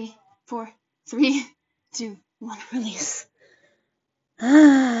 3, 4, 3, 2, 1. Release.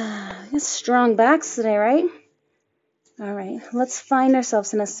 Strong backs today, right? All right, let's find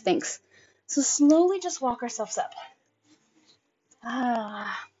ourselves in a Sphinx. So slowly just walk ourselves up.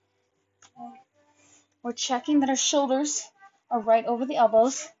 We're checking that our shoulders are right over the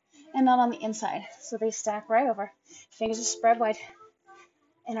elbows and not on the inside. So they stack right over. Fingers are spread wide.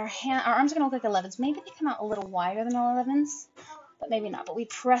 And our arms are going to look like 11s. Maybe they come out a little wider than 11s, but maybe not. But we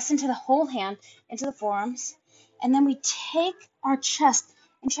press into the whole hand, into the forearms, and then we take our chest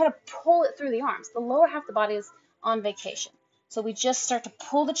and try to pull it through the arms. The lower half of the body is on vacation. So we just start to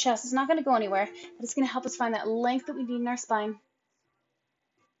pull the chest. It's not going to go anywhere, but it's going to help us find that length that we need in our spine.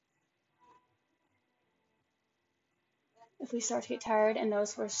 If we start to get tired and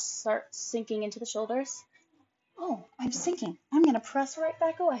notice we start sinking into the shoulders, oh, I'm sinking. I'm going to press right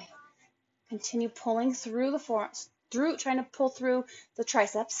back away. Continue pulling through the forearms, trying to pull through the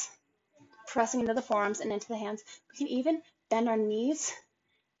triceps, pressing into the forearms and into the hands. We can even bend our knees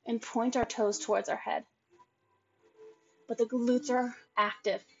and point our toes towards our head. But the glutes are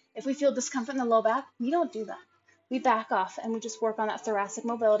active. If we feel discomfort in the low back, we don't do that. We back off and we just work on that thoracic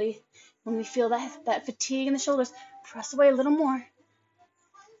mobility. When we feel that fatigue in the shoulders, press away a little more.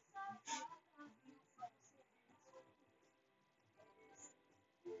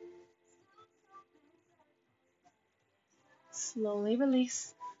 Slowly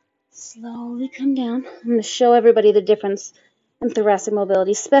release. Slowly come down. I'm going to show everybody the difference in thoracic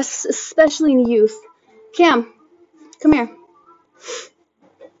mobility, especially in youth. Cam, come here.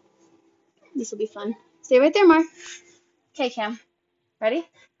 This will be fun. Stay right there, Mar. Okay, Cam. Ready?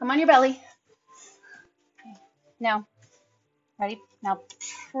 Come on your belly. Okay. Now. Ready? Now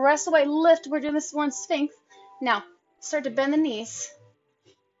press away, lift. We're doing this one Sphinx. Now start to bend the knees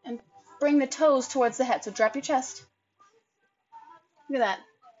and bring the toes towards the head. So drop your chest. Look at that.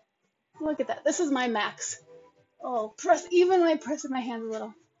 Look at that. This is my max. Oh, press, even when I press with my hands a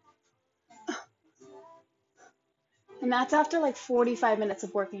little. And that's after like 45 minutes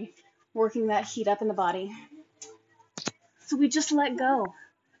of working that heat up in the body. So we just let go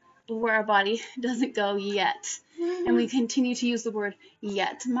where our body doesn't go yet. And we continue to use the word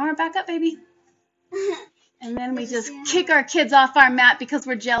yet. Mara, back up, baby. And then we just kick our kids off our mat because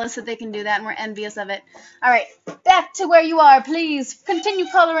we're jealous that they can do that and we're envious of it. All right, back to where you are, please. Continue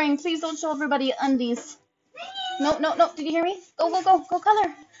coloring. Please don't show everybody undies. No. Did you hear me? Go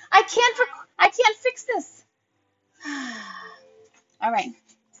color. I can't fix this. All right.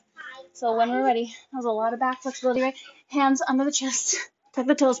 So when we're ready, that was a lot of back flexibility, right? Hands under the chest. Tuck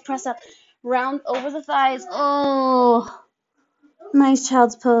the toes, press up. Round over the thighs. Oh, nice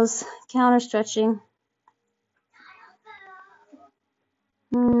child's pose. Counter stretching.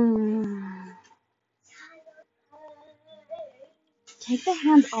 Take the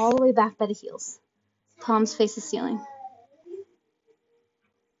hands all the way back by the heels. Palms face the ceiling.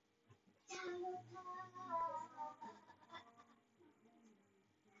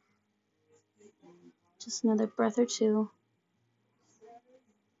 Just another breath or two.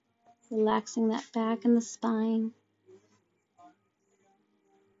 Relaxing that back and the spine.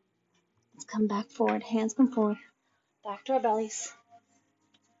 Let's come back forward. Hands come forward. Back to our bellies.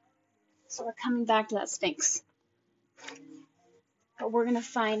 So we're coming back to that Sphinx. But we're going to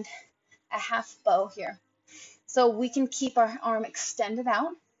find a half bow here. So we can keep our arm extended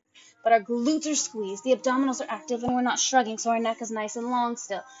out, but our glutes are squeezed, the abdominals are active, and we're not shrugging, so our neck is nice and long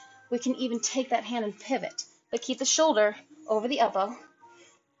still. We can even take that hand and pivot, but keep the shoulder over the elbow.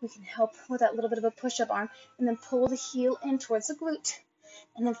 We can help with that little bit of a push-up arm, and then pull the heel in towards the glute,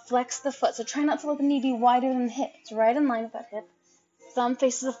 and then flex the foot. So try not to let the knee be wider than the hip. It's right in line with that hip. Thumb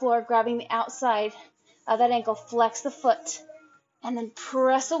faces the floor, grabbing the outside of that ankle. Flex the foot, and then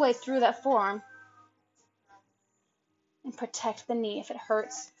press away through that forearm, and protect the knee. If it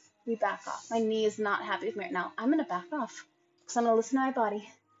hurts, we back off. My knee is not happy with me right now. I'm going to back off because I'm going to listen to my body.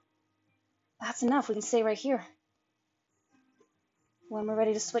 That's enough. We can stay right here. When we're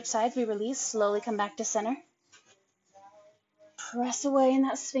ready to switch sides, we release. Slowly come back to center. Press away in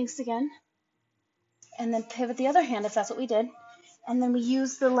that Sphinx again. And then pivot the other hand if that's what we did. And then we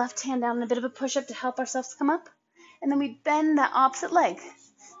use the left hand down in a bit of a push-up to help ourselves come up. And then we bend that opposite leg.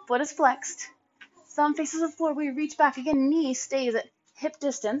 Foot is flexed. Thumb faces the floor. We reach back again. Knee stays at hip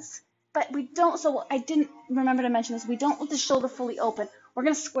distance. But we don't, so I didn't remember to mention this, we don't let the shoulder fully open. We're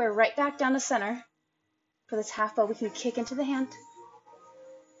going to square right back down to center. For this half bow, we can kick into the hand.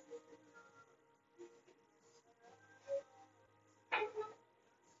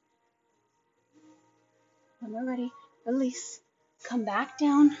 When we're ready, release. Come back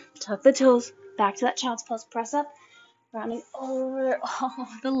down, tuck the toes, back to that child's pose. Press up, rounding over all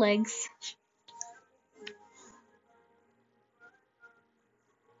the legs.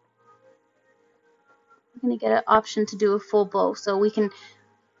 We're going to get an option to do a full bow, so we can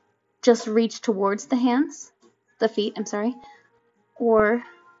just reach towards the feet, or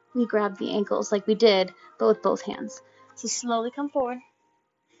we grab the ankles like we did, but with both hands. So slowly come forward,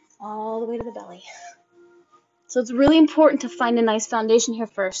 all the way to the belly. So it's really important to find a nice foundation here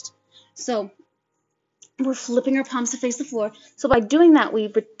first. So we're flipping our palms to face the floor. So by doing that,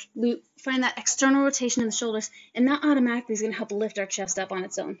 we find that external rotation in the shoulders, and that automatically is going to help lift our chest up on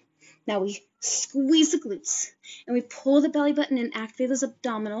its own. Now we squeeze the glutes, and we pull the belly button and activate those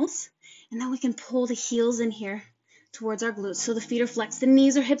abdominals, and then we can pull the heels in here towards our glutes. So the feet are flexed, the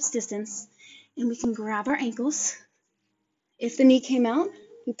knees are hips distance, and we can grab our ankles. If the knee came out,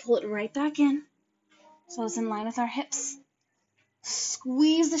 we pull it right back in, so it's in line with our hips.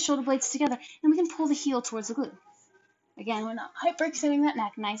 Squeeze the shoulder blades together, and we can pull the heel towards the glute. Again, we're not hyperextending that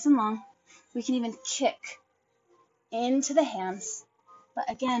neck, nice and long. We can even kick into the hands. But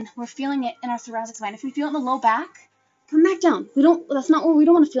again, we're feeling it in our thoracic spine. If we feel it in the low back, come back down. We don't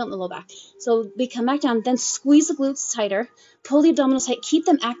want to feel it in the low back. So we come back down, then squeeze the glutes tighter, pull the abdominals tight, keep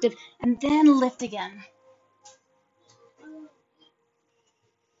them active, and then lift again.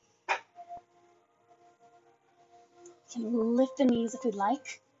 We can lift the knees if we'd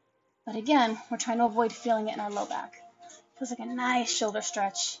like. But again, we're trying to avoid feeling it in our low back. Feels like a nice shoulder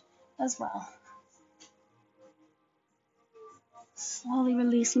stretch as well. Slowly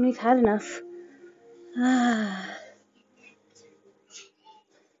releasing. We've had enough. And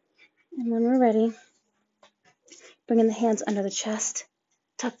when we're ready, bringing the hands under the chest,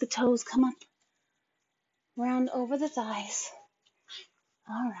 tuck the toes, come up, round over the thighs.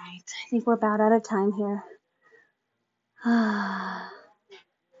 All right, I think we're about out of time here. All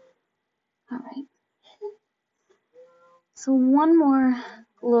right. So one more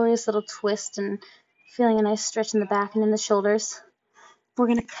glorious little twist and feeling a nice stretch in the back and in the shoulders. We're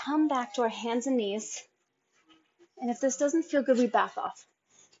going to come back to our hands and knees. And if this doesn't feel good, we back off.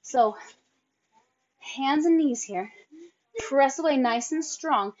 So hands and knees here. Press away nice and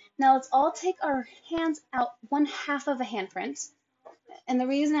strong. Now let's all take our hands out 1/2 of a handprint. And the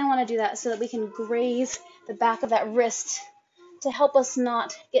reason I want to do that is so that we can graze the back of that wrist to help us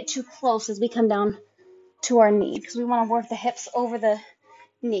not get too close as we come down to our knee, because we want to work the hips over the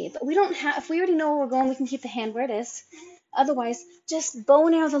knee. But we don't have, if we already know where we're going, we can keep the hand where it is. Otherwise, just bow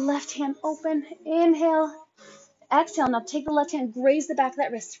and arrow the left hand open. Inhale. Exhale. Now take the left hand, graze the back of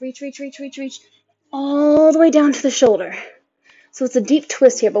that wrist. Reach, reach, reach, reach, reach. All the way down to the shoulder. So it's a deep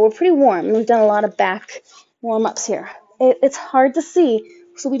twist here, but we're pretty warm. And we've done a lot of back warm-ups here. It's hard to see,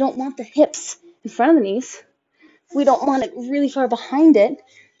 so we don't want the hips in front of the knees. We don't want it really far behind it.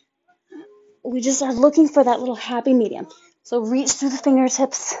 We just are looking for that little happy medium. So reach through the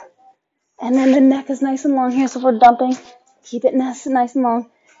fingertips. And then the neck is nice and long here, so we're dumping. Keep it nice and long.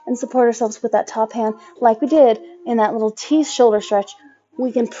 And support ourselves with that top hand. Like we did in that little T shoulder stretch,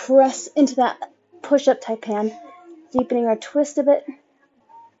 we can press into that push-up type hand, deepening our twist a bit.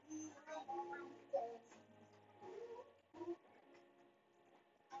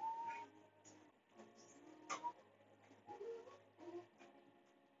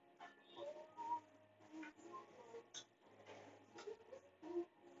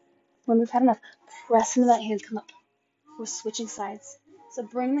 When we've had enough, press into that hand, come up. We're switching sides. So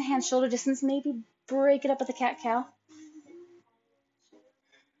bring the hand shoulder distance, maybe break it up with the cat-cow.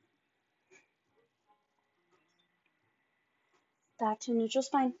 Back to a neutral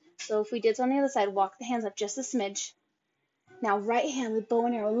spine. So if we did so on the other side, walk the hands up just a smidge. Now right hand with bow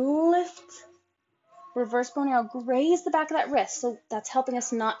and arrow, lift. Reverse bow and arrow, graze the back of that wrist. So that's helping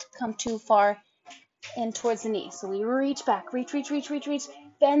us not come too far in towards the knee. So we reach back, reach.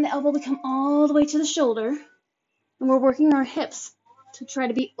 Bend the elbow, we come all the way to the shoulder. And we're working our hips to try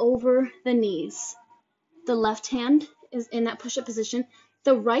to be over the knees. The left hand is in that push-up position.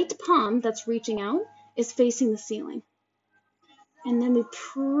 The right palm that's reaching out is facing the ceiling. And then we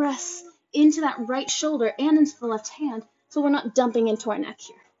press into that right shoulder and into the left hand so we're not dumping into our neck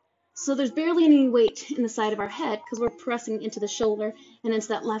here. So there's barely any weight in the side of our head because we're pressing into the shoulder and into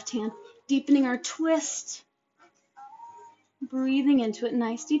that left hand, deepening our twist, breathing into it.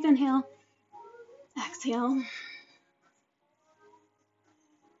 Nice deep inhale, exhale.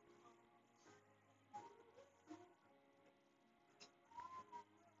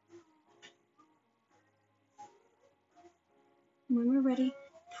 When we're ready,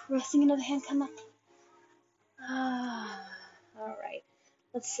 pressing into the hand, come up. All right.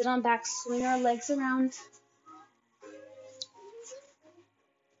 Let's sit on back, swing our legs around.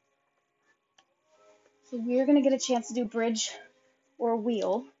 So we're going to get a chance to do bridge or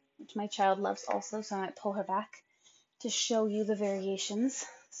wheel, which my child loves also, so I might pull her back to show you the variations.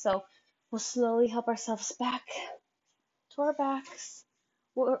 So we'll slowly help ourselves back to our backs.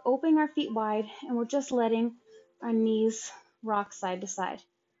 We're opening our feet wide, and we're just letting our knees rock side to side,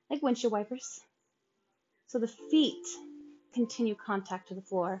 like windshield wipers. So the feet continue contact to the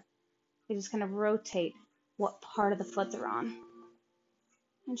floor. They just kind of rotate what part of the foot they're on.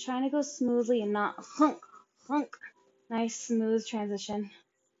 And trying to go smoothly and not hunk. Nice smooth transition.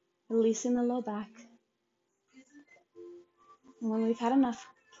 Releasing the low back. And when we've had enough,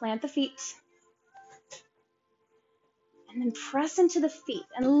 plant the feet. And then press into the feet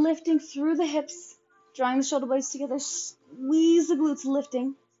and lifting through the hips, drawing the shoulder blades together, squeeze the glutes,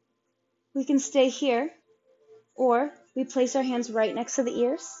 lifting. We can stay here, or we place our hands right next to the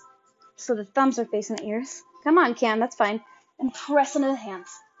ears, so the thumbs are facing the ears. Come on, Cam, that's fine. And press into the hands.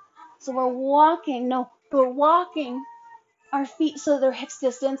 So we're walking our feet so they're hips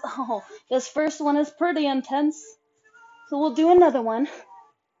distance. Oh, this first one is pretty intense. So we'll do another one.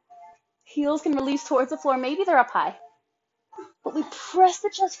 Heels can release towards the floor. Maybe they're up high. But we press the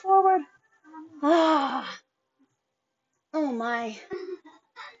chest forward. Oh my.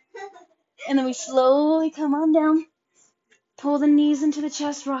 And then we slowly come on down. Pull the knees into the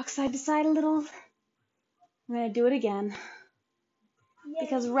chest, rock side to side a little. I'm going to do it again.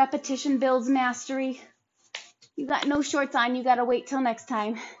 Because repetition builds mastery. You got no shorts on, you got to wait till next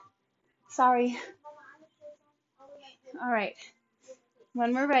time. Sorry. All right.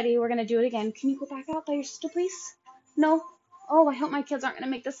 When we're ready, we're going to do it again. Can you go back out by your sister, please? No? Oh, I hope my kids aren't going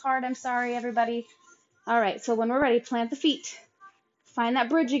to make this hard. I'm sorry, everybody. All right, so when we're ready, plant the feet. Find that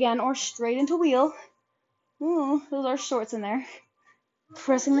bridge again or straight into wheel. Ooh, those are shorts in there.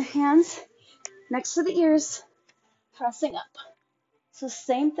 Pressing the hands next to the ears. Pressing up. So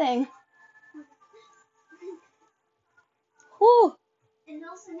same thing. Whoo! And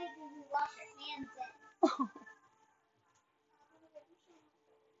also make sure you wash your hands in.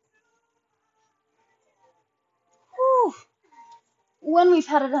 Whew. When we've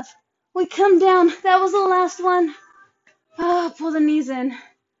had enough, we come down. That was the last one. Pull the knees in.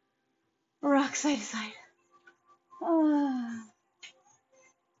 Rock side to side.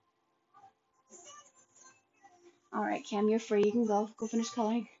 All right, Cam, you're free. You can go. Go finish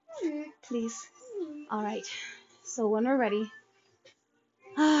coloring, please. All right. So when we're ready,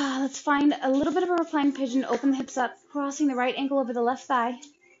 let's find a little bit of a reclined pigeon. Open the hips up, crossing the right ankle over the left thigh,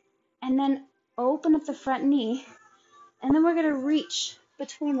 and then open up the front knee. And then we're going to reach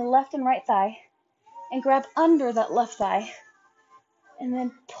between the left and right thigh and grab under that left thigh. And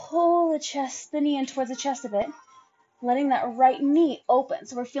then pull the knee in towards the chest a bit, letting that right knee open.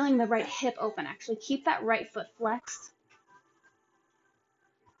 So we're feeling the right hip open, actually. Keep that right foot flexed.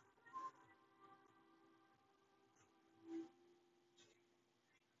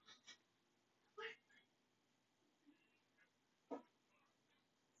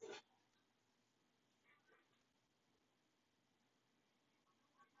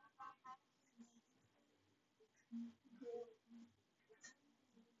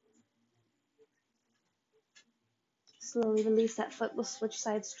 Slowly release that foot. We'll switch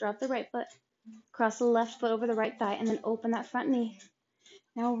sides. Drop the right foot. Cross the left foot over the right thigh, and then open that front knee.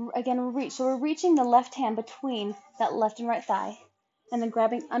 Now, again, we'll reach. So we're reaching the left hand between that left and right thigh. and then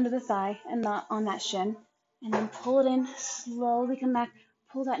grabbing under the thigh and not on that shin. And then pull it in, slowly come back,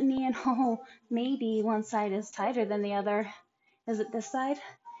 pull that knee in. Oh, maybe one side is tighter than the other. Is it this side?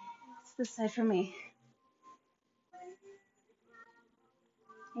 It's this side for me.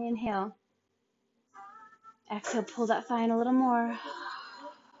 Inhale. Exhale, pull that thigh in a little more.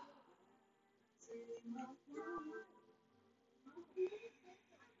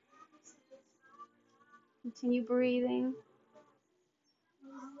 Continue breathing.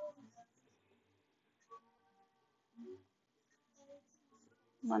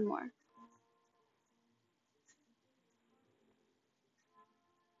 One more.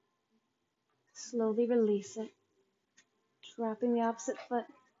 Slowly release it. Dropping the opposite foot.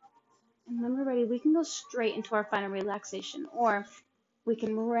 And when we're ready, we can go straight into our final relaxation, or we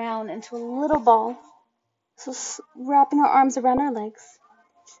can round into a little ball. So wrapping our arms around our legs,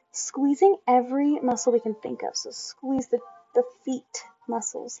 squeezing every muscle we can think of. So squeeze the feet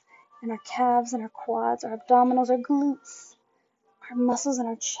muscles and our calves and our quads, our abdominals, our glutes, our muscles in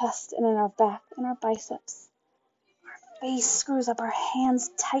our chest and in our back and our biceps. Our face screws up, our hands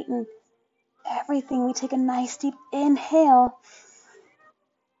tighten. Everything. We take a nice deep inhale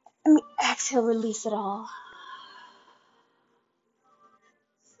and we exhale, release it all.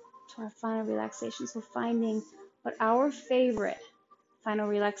 To our final relaxation. So finding what our favorite final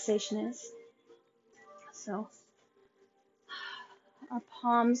relaxation is. So our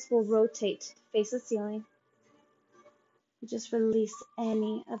palms will rotate to face the ceiling. We just release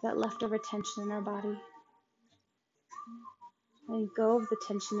any of that leftover tension in our body. Letting go of the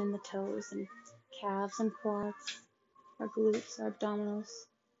tension in the toes and calves and quads, our glutes, our abdominals,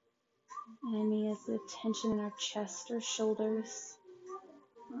 any of the tension in our chest or shoulders,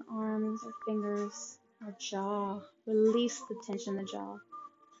 our arms, our fingers, our jaw. Release the tension in the jaw.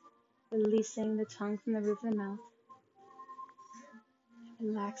 Releasing the tongue from the roof of the mouth.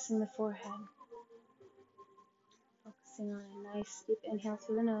 Relaxing the forehead. Focusing on a nice deep inhale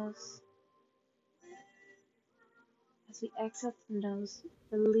through the nose. As we exhale through the nose,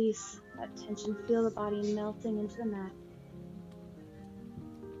 release that tension. Feel the body melting into the mat.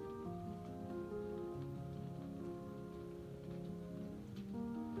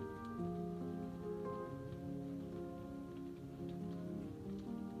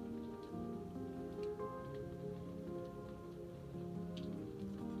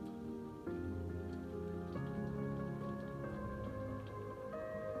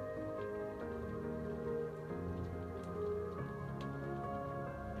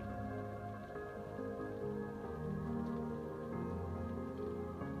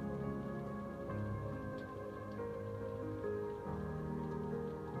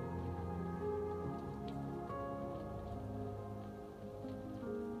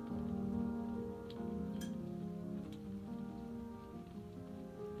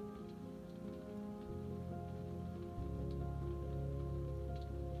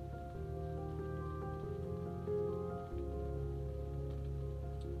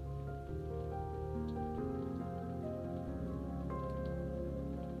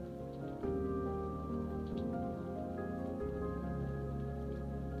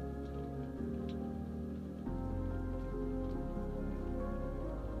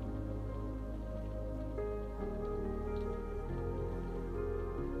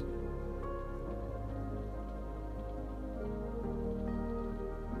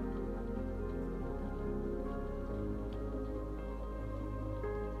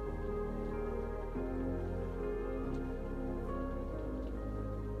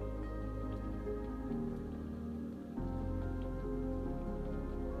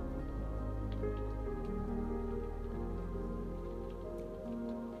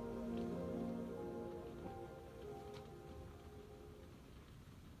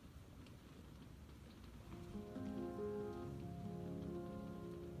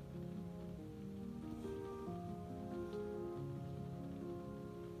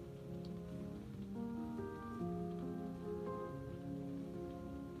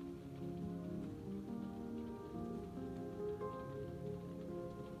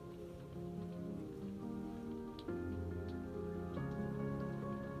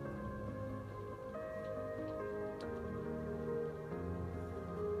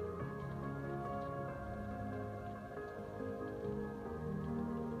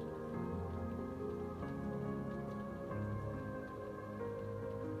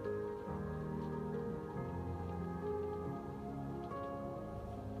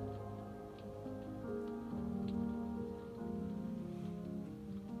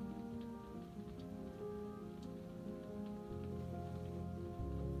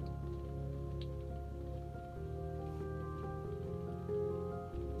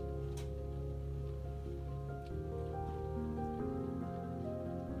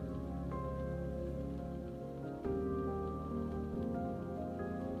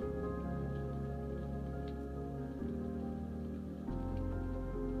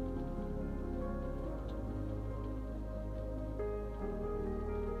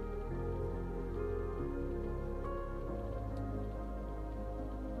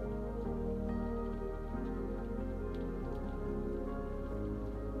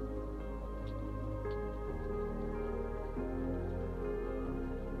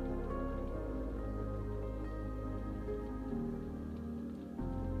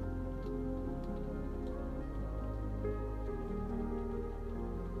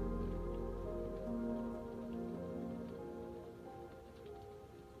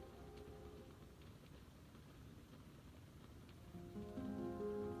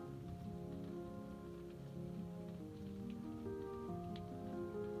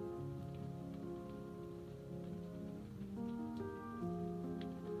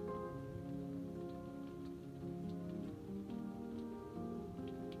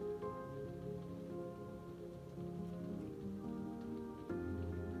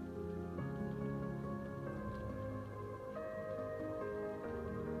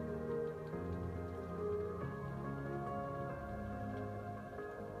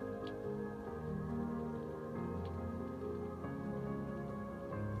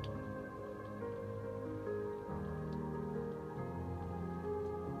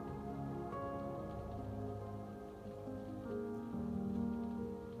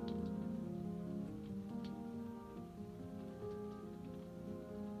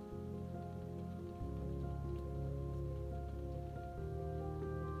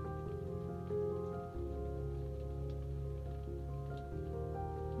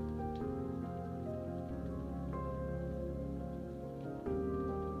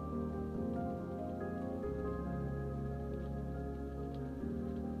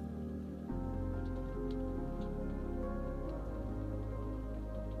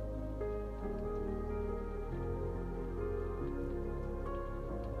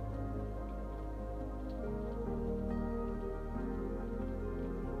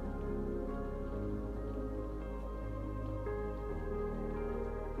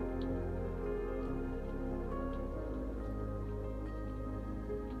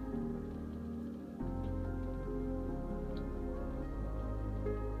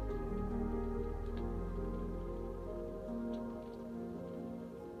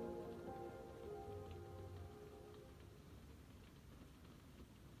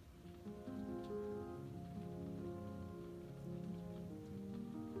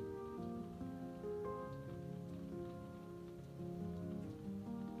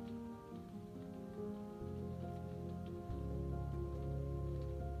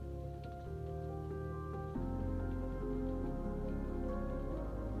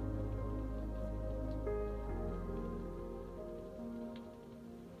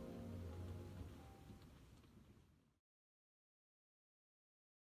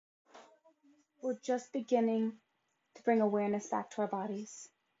 we're just beginning to bring awareness back to our bodies.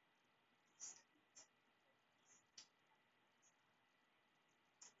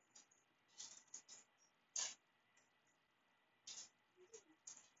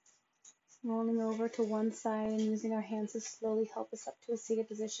 Rolling over to one side and using our hands to slowly help us up to a seated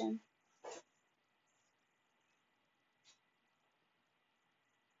position.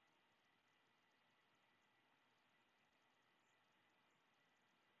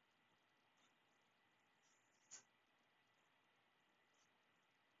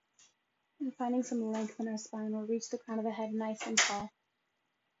 And finding some length in our spine, we'll reach the crown of the head nice and tall.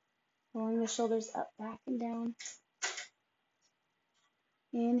 Rolling the shoulders up, back, and down.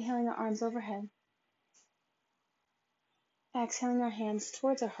 Inhaling our arms overhead. Exhaling our hands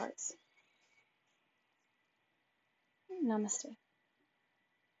towards our hearts. Namaste.